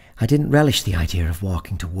 I didn't relish the idea of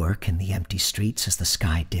walking to work in the empty streets as the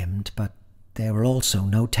sky dimmed, but there were also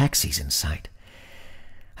no taxis in sight.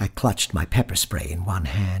 I clutched my pepper spray in one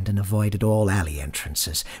hand and avoided all alley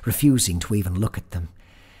entrances, refusing to even look at them.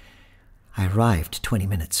 I arrived 20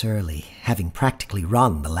 minutes early, having practically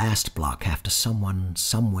run the last block after someone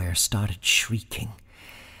somewhere started shrieking.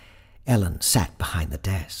 Ellen sat behind the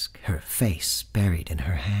desk, her face buried in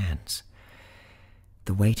her hands.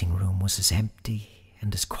 The waiting room was as empty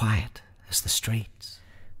and as quiet as the streets.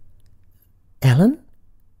 Ellen?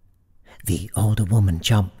 The older woman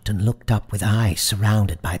jumped and looked up with eyes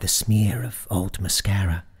surrounded by the smear of old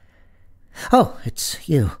mascara. "Oh, it's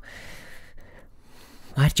you.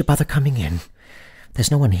 Why did you bother coming in?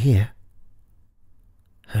 There's no one here."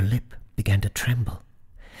 Her lip began to tremble,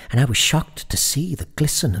 and I was shocked to see the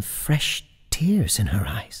glisten of fresh tears in her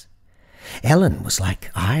eyes. Ellen was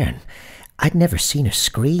like iron. I'd never seen her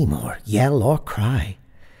scream or yell or cry.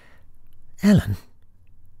 "Ellen."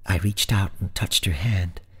 I reached out and touched her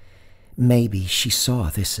hand. Maybe she saw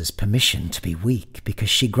this as permission to be weak, because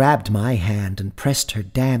she grabbed my hand and pressed her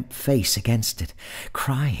damp face against it,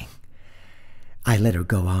 crying. I let her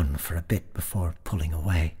go on for a bit before pulling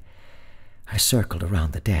away. I circled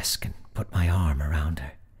around the desk and put my arm around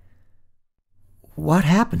her. "What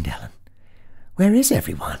happened, Ellen? Where is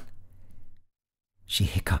everyone?" She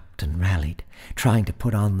hiccuped and rallied, trying to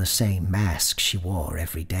put on the same mask she wore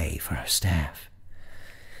every day for her staff.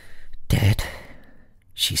 "Dead,"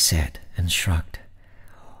 she said and shrugged.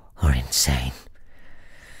 "Or insane.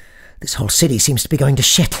 This whole city seems to be going to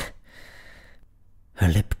shit." Her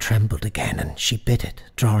lip trembled again and she bit it,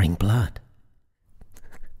 drawing blood.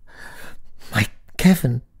 "My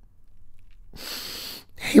Kevin,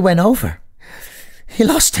 he went over. He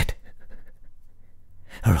lost it."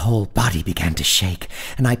 Her whole body began to shake,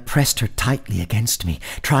 and I pressed her tightly against me,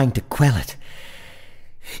 trying to quell it.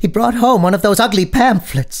 "He brought home one of those ugly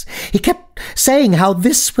pamphlets. He kept saying how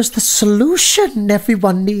this was the solution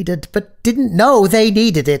everyone needed, but didn't know they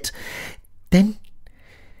needed it. Then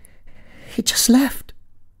he just left.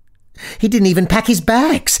 He didn't even pack his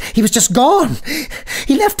bags. He was just gone.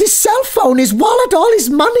 He left his cell phone, his wallet, all his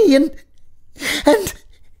money, and...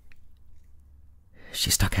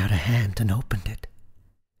 She stuck out a hand and opened it.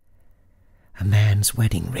 A man's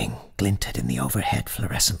wedding ring glinted in the overhead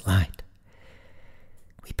fluorescent light.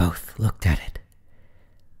 We both looked at it.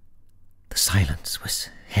 The silence was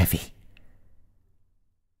heavy.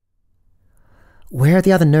 "Where are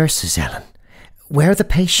the other nurses, Ellen? Where are the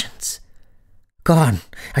patients?" "Gone,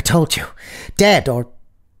 I told you. Dead or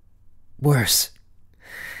worse.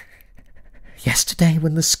 Yesterday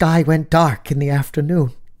when the sky went dark in the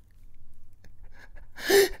afternoon,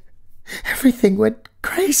 everything went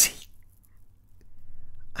crazy."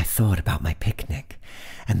 I thought about my picnic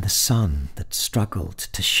and the sun that struggled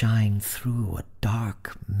to shine through a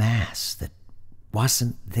dark mass that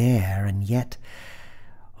wasn't there and yet,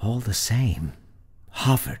 all the same,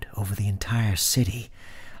 hovered over the entire city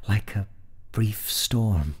like a brief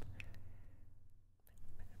storm.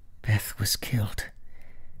 "Beth was killed,"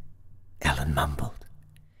 Ellen mumbled.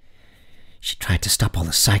 "She tried to stop all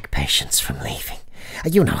the psych patients from leaving.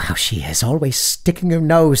 You know how she is, always sticking her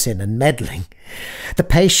nose in and meddling. The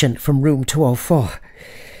patient from room 204,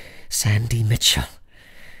 Sandy Mitchell.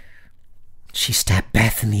 She stabbed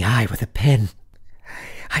Beth in the eye with a pin.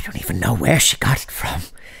 I don't even know where she got it from."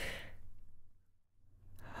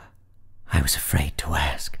 I was afraid to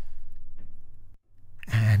ask.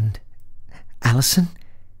 "And Allison?"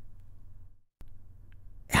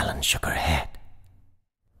 Ellen shook her head.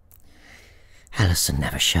 "Allison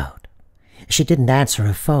never showed. She didn't answer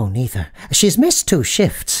her phone either. She's missed 2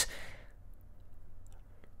 shifts.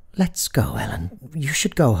 Let's go, Ellen. You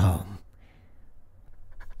should go home."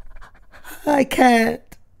 "I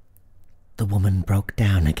can't." The woman broke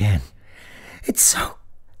down again. "It's so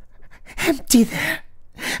empty there,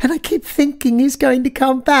 and I keep thinking he's going to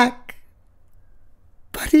come back.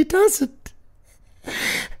 But he doesn't.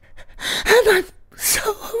 And I'm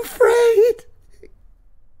so afraid."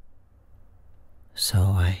 So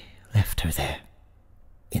I left her there,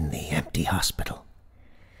 in the empty hospital.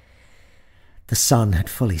 The sun had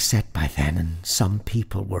fully set by then, and some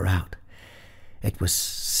people were out. It was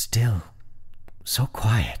still so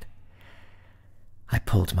quiet. I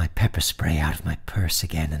pulled my pepper spray out of my purse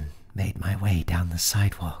again and made my way down the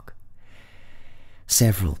sidewalk.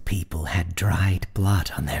 Several people had dried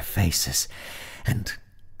blood on their faces and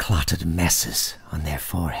clotted messes on their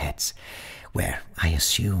foreheads, where I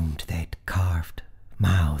assumed they'd carved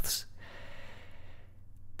mouths.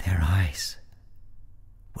 Their eyes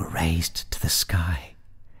were raised to the sky.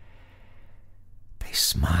 They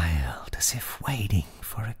smiled as if waiting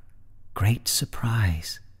for a great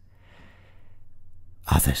surprise.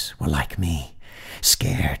 Others were like me,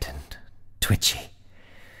 scared and twitchy.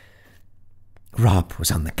 Rob was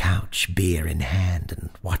on the couch, beer in hand, and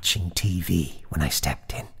watching TV when I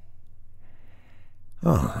stepped in.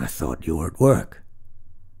 "Oh, I thought you were at work,"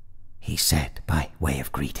 he said by way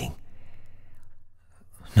of greeting.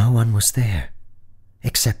 No one was there,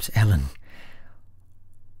 except Ellen.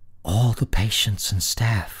 All the patients and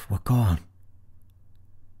staff were gone.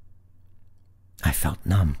 I felt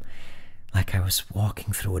numb, like I was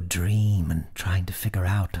walking through a dream and trying to figure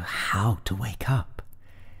out how to wake up.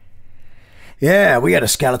 Yeah, we had a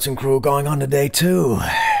skeleton crew going on today too.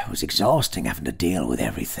 It was exhausting having to deal with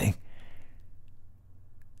everything.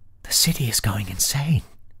 The city is going insane.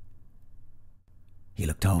 He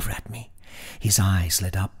looked over at me, his eyes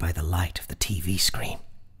lit up by the light of the TV screen.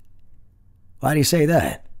 Why do you say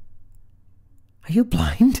that? Are you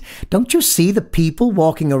blind? Don't you see the people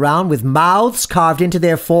walking around with mouths carved into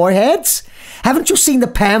their foreheads? Haven't you seen the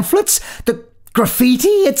pamphlets? The graffiti?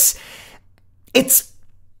 It's...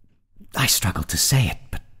 I struggled to say it,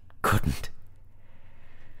 but couldn't.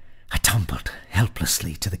 I tumbled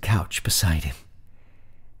helplessly to the couch beside him.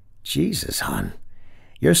 Jesus, hon.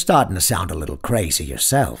 You're starting to sound a little crazy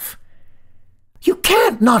yourself. You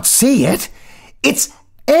can't not see it. It's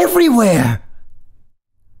everywhere.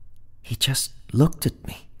 He just looked at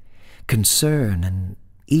me, concern and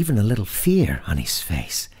even a little fear on his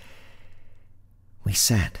face. We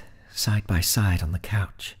sat side by side on the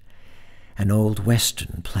couch, an old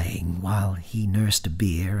western playing while he nursed a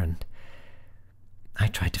beer, and I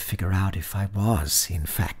tried to figure out if I was, in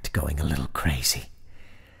fact, going a little crazy.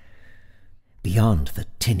 Beyond the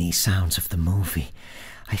tinny sounds of the movie,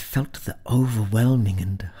 I felt the overwhelming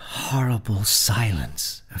and horrible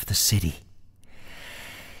silence of the city.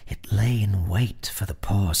 It lay in wait for the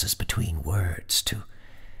pauses between words to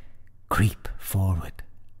creep forward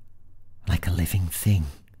like a living thing.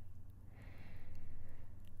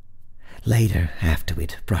 Later, after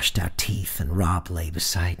we'd brushed our teeth and Rob lay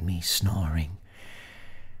beside me snoring,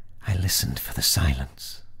 I listened for the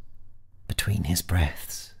silence between his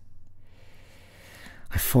breaths.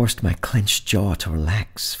 I forced my clenched jaw to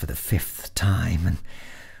relax for the 5th time and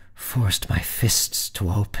forced my fists to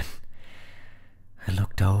open. I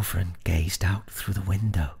looked over and gazed out through the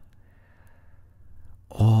window.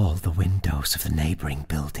 All the windows of the neighboring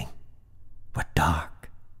building were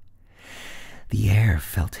dark. The air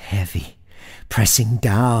felt heavy, pressing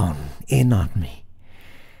down in on me.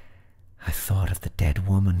 I thought of the dead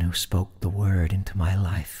woman who spoke the word into my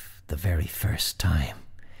life the very first time.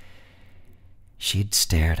 She'd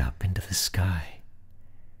stared up into the sky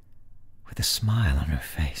with a smile on her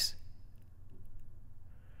face.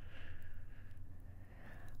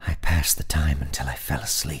 I passed the time until I fell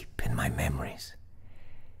asleep in my memories.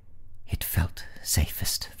 It felt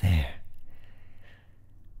safest there.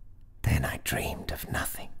 Then I dreamed of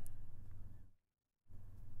nothing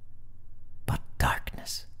but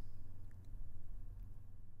darkness.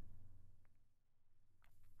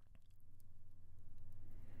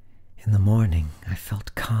 In the morning, I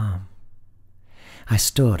felt calm. I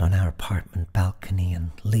stood on our apartment balcony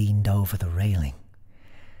and leaned over the railing.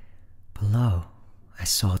 Below, I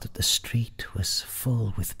saw that the street was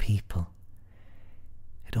full with people.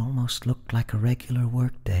 It almost looked like a regular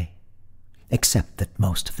workday, except that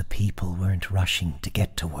most of the people weren't rushing to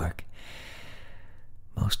get to work.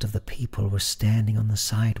 Most of the people were standing on the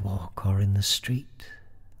sidewalk or in the street,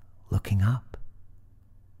 looking up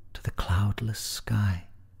to the cloudless sky.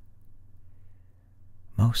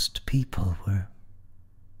 Most people were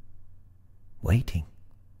waiting.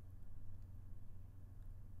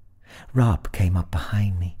 Rob came up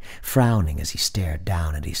behind me, frowning as he stared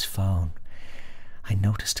down at his phone. I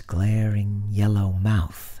noticed a glaring yellow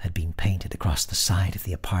mouth had been painted across the side of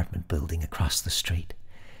the apartment building across the street.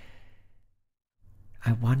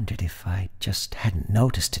 I wondered if I just hadn't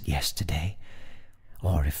noticed it yesterday,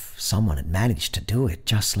 or if someone had managed to do it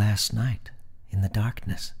just last night in the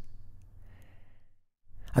darkness.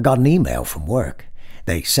 I got an email from work.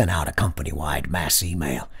 They sent out a company-wide mass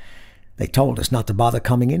email. They told us not to bother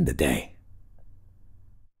coming in today.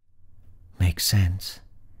 Makes sense.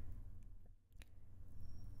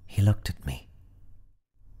 He looked at me.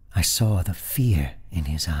 I saw the fear in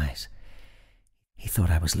his eyes. He thought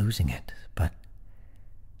I was losing it, but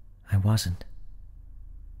I wasn't.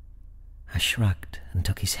 I shrugged and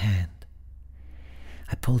took his hand.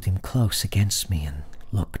 I pulled him close against me and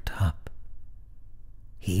looked up.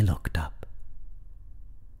 He looked up.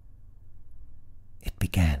 It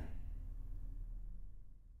began.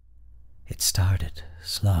 It started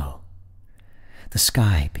slow. The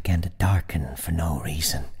sky began to darken for no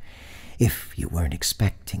reason. If you weren't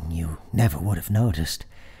expecting, you never would have noticed.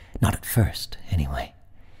 Not at first, anyway.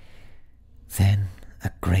 Then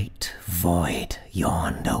a great void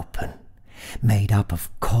yawned open, made up of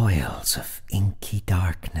coils of inky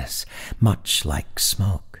darkness, much like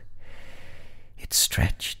smoke. It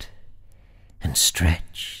stretched and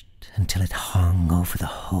stretched until it hung over the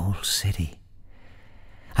whole city.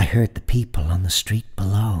 I heard the people on the street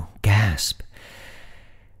below gasp.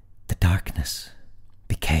 The darkness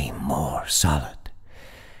became more solid,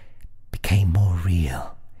 became more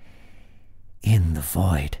real. In the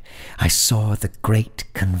void, I saw the great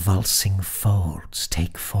convulsing folds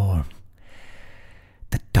take form.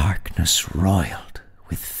 The darkness roiled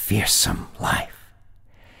with fearsome life.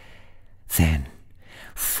 Then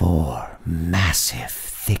 4 massive,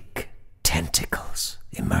 thick tentacles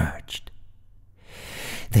emerged.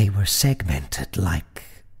 They were segmented like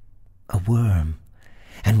a worm,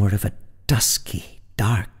 and were of a dusky,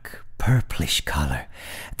 dark, purplish color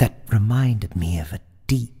that reminded me of a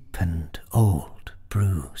deep and old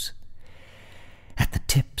bruise. At the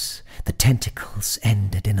tips, the tentacles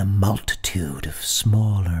ended in a multitude of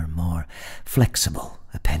smaller, more flexible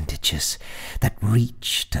appendages that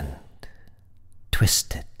reached and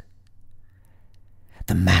twisted.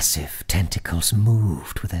 The massive tentacles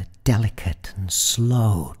moved with a delicate and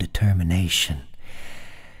slow determination.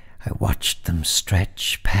 I watched them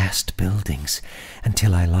stretch past buildings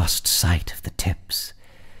until I lost sight of the tips.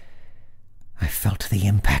 I felt the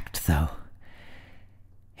impact, though.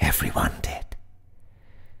 Everyone did.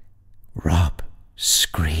 Rob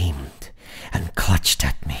screamed and clutched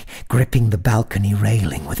at me, gripping the balcony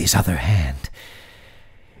railing with his other hand.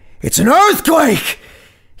 "It's an earthquake!"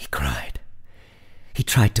 he cried. He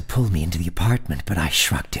tried to pull me into the apartment, but I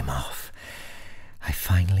shrugged him off. I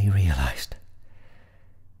finally realized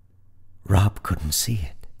Rob couldn't see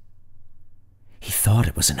it. He thought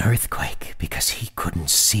it was an earthquake because he couldn't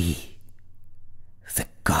see the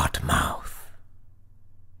Godmouth.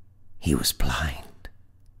 He was blind.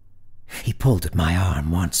 He pulled at my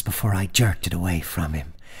arm once before I jerked it away from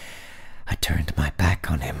him. I turned my back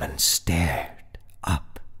on him and stared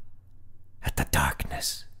up at the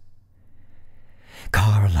darkness.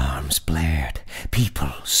 Car alarms blared.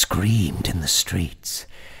 People screamed in the streets.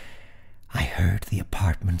 I heard the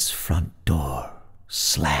apartment's front door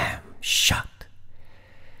slam shut.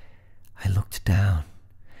 I looked down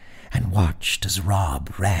and watched as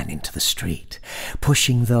Rob ran into the street,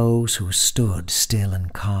 pushing those who stood still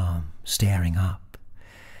and calm, staring up.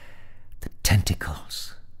 The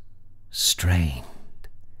tentacles strained.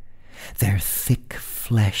 Their thick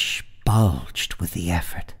flesh bulged with the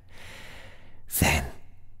effort. Then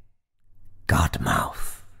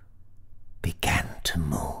Godmouth began to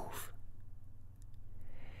move.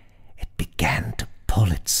 It began to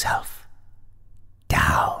pull itself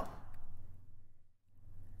down.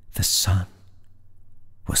 The sun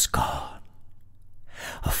was gone.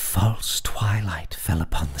 A false twilight fell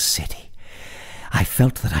upon the city. I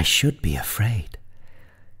felt that I should be afraid,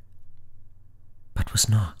 but was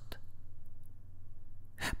not.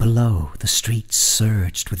 Below, the streets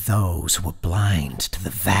surged with those who were blind to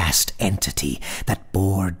the vast entity that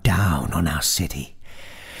bore down on our city.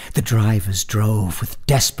 The drivers drove with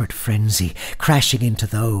desperate frenzy, crashing into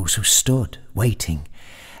those who stood waiting,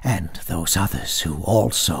 and those others who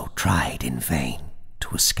also tried in vain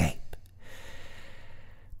to escape.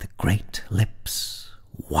 The great lips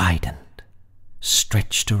widened,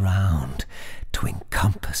 stretched around to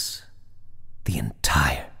encompass the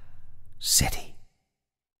entire city.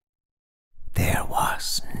 There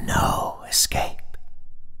was no escape.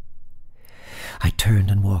 I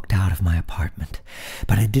turned and walked out of my apartment,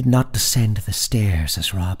 but I did not descend the stairs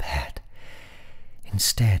as Rob had.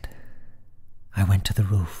 Instead, I went to the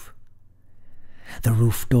roof. The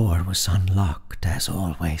roof door was unlocked, as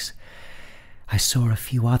always. I saw a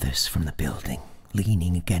few others from the building,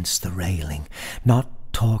 leaning against the railing,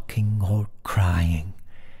 not talking or crying,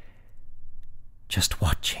 just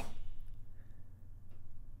watching.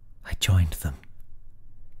 I joined them.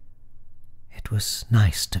 It was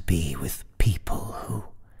nice to be with people who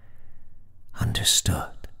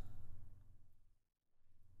understood.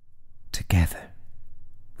 Together,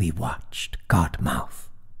 we watched Godmouth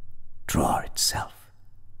draw itself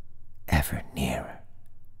ever nearer.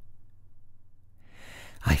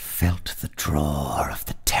 I felt the draw of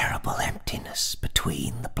the terrible emptiness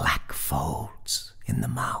between the black folds in the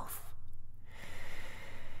mouth.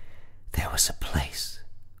 There was a place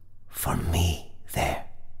for me there.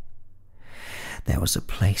 There was a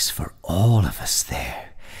place for all of us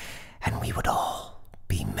there, and we would all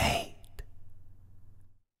be made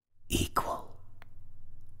equal.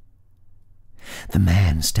 The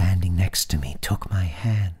man standing next to me took my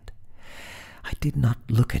hand. I did not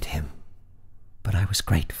look at him, but I was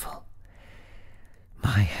grateful.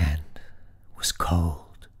 My hand was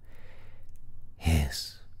cold.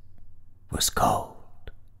 His was gold.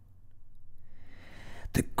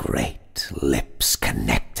 The great lips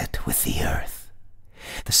connected with the earth.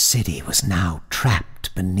 The city was now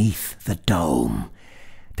trapped beneath the dome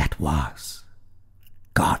that was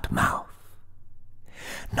Godmouth.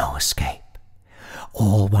 No escape.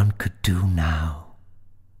 All one could do now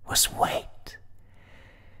was weight.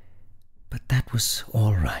 But that was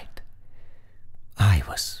all right. I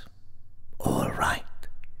was all right.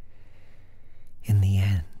 In the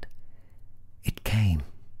end, it came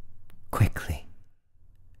quickly.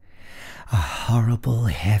 A horrible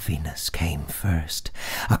heaviness came first,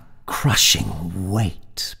 a crushing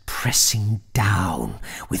weight pressing down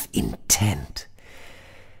with intent.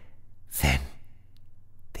 Then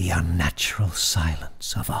the unnatural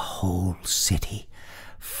silence of a whole city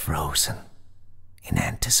frozen in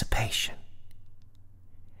anticipation.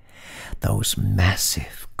 Those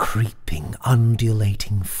massive, creeping,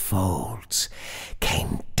 undulating folds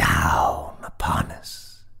came down upon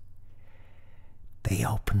us. They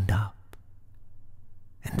opened up,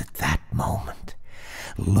 and at that moment,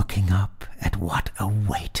 looking up at what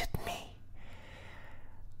awaited me,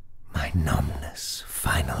 my numbness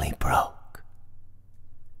finally broke,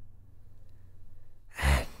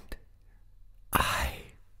 and I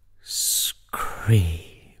screamed.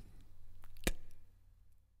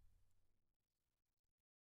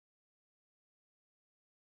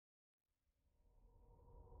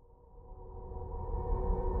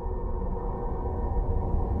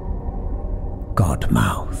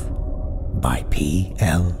 GODMOUTH by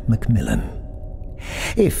P.L. McMillan.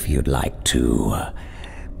 If you'd like to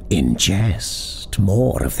ingest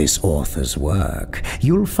more of this author's work,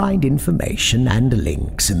 you'll find information and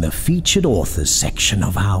links in the featured authors section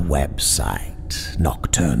of our website,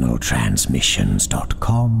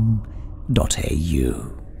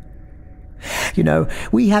 nocturnaltransmissions.com.au. You know,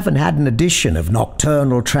 we haven't had an edition of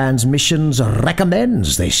Nocturnal Transmissions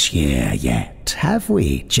Recommends this year yet, have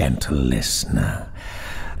we, gentle listener?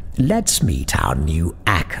 Let's meet our new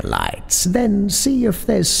acolytes, then see if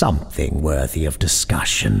there's something worthy of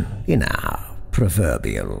discussion in our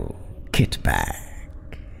proverbial kit bag,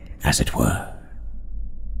 as it were.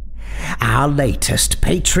 Our latest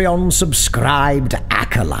Patreon-subscribed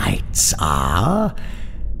acolytes are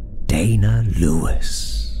Dana Lewis.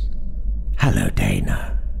 Hello,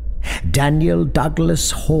 Dana. Daniel Douglas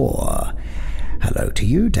Hoare. Hello to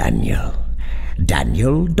you, Daniel.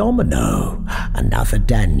 Daniel Domino. Another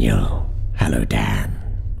Daniel. Hello, Dan.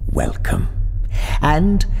 Welcome.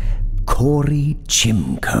 And Corey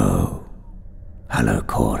Chimko. Hello,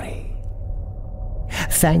 Corey.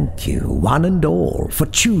 Thank you, one and all, for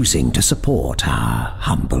choosing to support our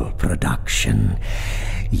humble production.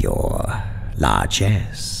 Your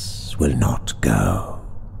largesse will not go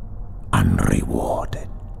unrewarded.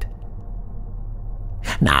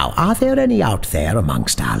 Now, are there any out there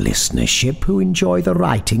amongst our listenership who enjoy the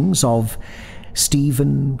writings of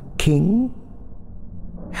Stephen King?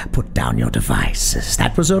 Put down your devices.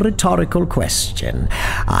 That was a rhetorical question.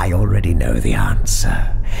 I already know the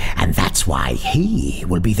answer. And that's why he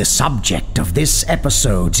will be the subject of this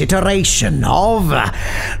episode's iteration of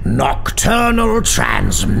Nocturnal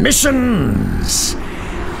Transmissions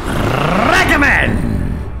Recommend!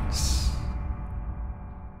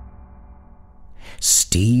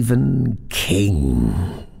 Stephen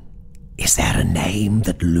King. Is there a name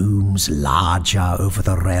that looms larger over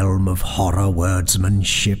the realm of horror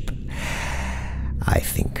wordsmanship? I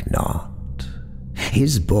think not.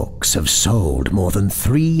 His books have sold more than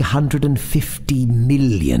 350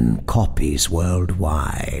 million copies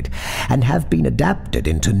worldwide and have been adapted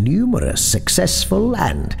into numerous successful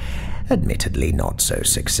and, admittedly not so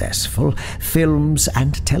successful, films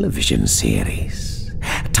and television series.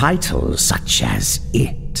 Titles such as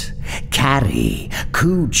It, Carrie,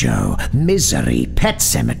 Cujo, Misery, Pet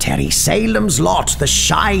Sematary, Salem's Lot, The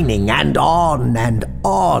Shining, and on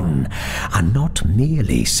are not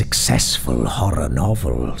merely successful horror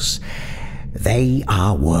novels. They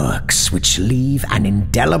are works which leave an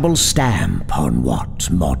indelible stamp on what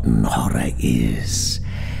modern horror is,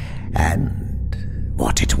 and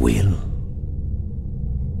what it will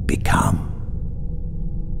become.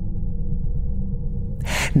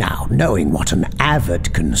 Now, knowing what an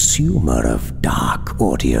avid consumer of dark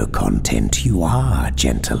audio content you are,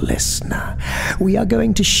 gentle listener, we are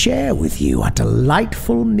going to share with you a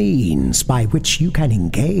delightful means by which you can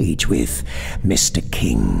engage with Mr.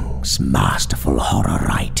 King's masterful horror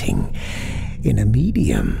writing in a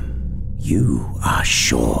medium you are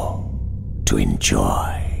sure to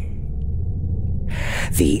enjoy.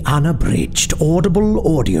 The unabridged audible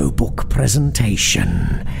audiobook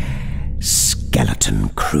presentation, Skeleton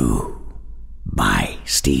Crew by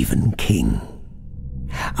Stephen King.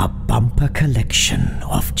 A bumper collection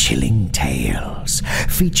of chilling tales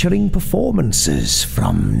featuring performances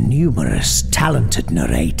from numerous talented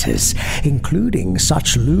narrators, including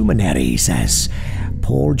such luminaries as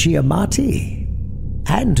Paul Giamatti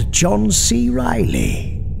and John C.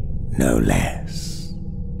 Reilly, no less.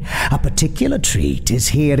 A particular treat is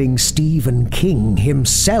hearing Stephen King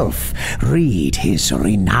himself read his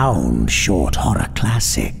renowned short horror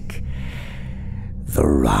classic, The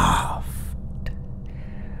Raft.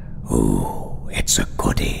 Ooh, it's a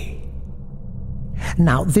goodie.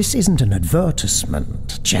 Now, this isn't an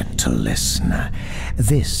advertisement, gentle listener.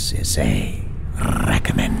 This is a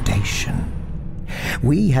recommendation.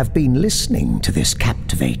 We have been listening to this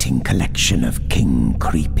captivating collection of King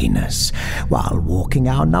creepiness while walking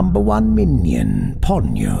our #1 minion,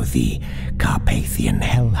 Ponyo the Carpathian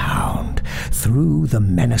hellhound, through the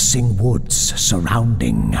menacing woods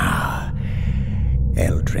surrounding our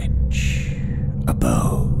eldritch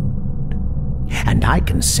abode. And I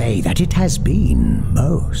can say that it has been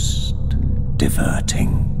most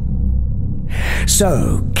diverting.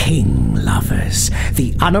 So, King lovers,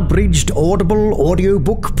 the unabridged audible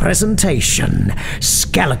audiobook presentation,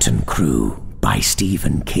 Skeleton Crew by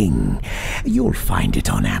Stephen King. You'll find it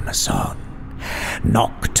on Amazon.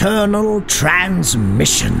 Nocturnal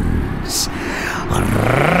Transmissions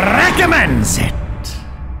recommends it.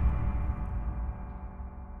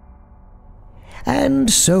 And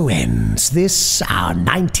so ends this, our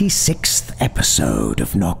 96th episode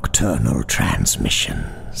of Nocturnal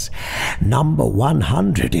Transmissions. Number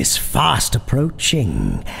 100 is fast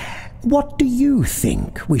approaching. What do you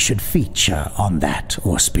think we should feature on that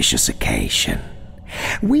auspicious occasion?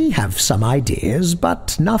 We have some ideas,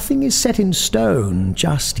 but nothing is set in stone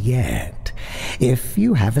just yet. If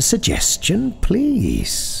you have a suggestion,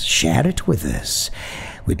 please share it with us.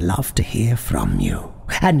 We'd love to hear from you.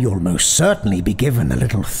 And you'll most certainly be given a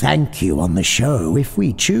little thank you on the show if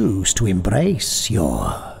we choose to embrace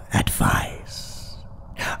your advice.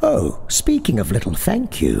 Oh, speaking of little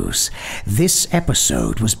thank yous, this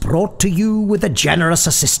episode was brought to you with the generous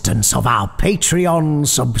assistance of our Patreon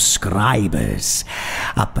subscribers.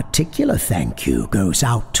 A particular thank you goes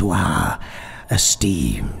out to our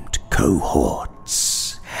esteemed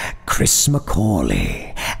cohorts: Chris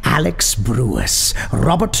McCauley, Alex Brewis,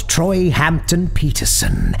 Robert Troy Hampton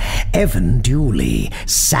Peterson, Evan Dooley,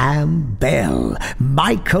 Sam Bell,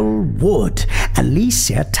 Michael Wood,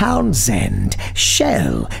 Alicia Townsend,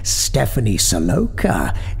 Shell, Stephanie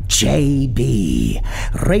Soloka, JB,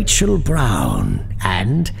 Rachel Brown,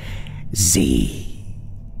 and Z.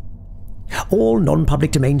 All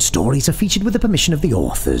non-public domain stories are featured with the permission of the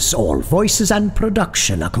authors. All voices and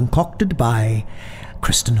production are concocted by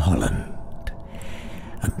Kristin Holland.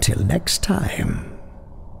 Until next time,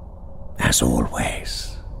 as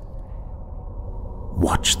always,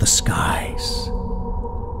 watch the skies,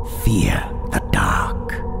 fear the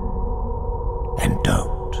dark, and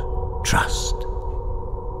don't trust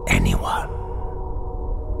anyone,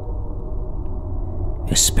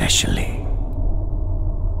 especially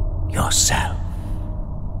yourself.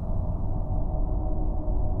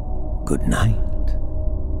 Good night,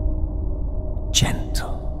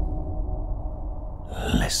 gentle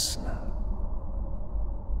listener.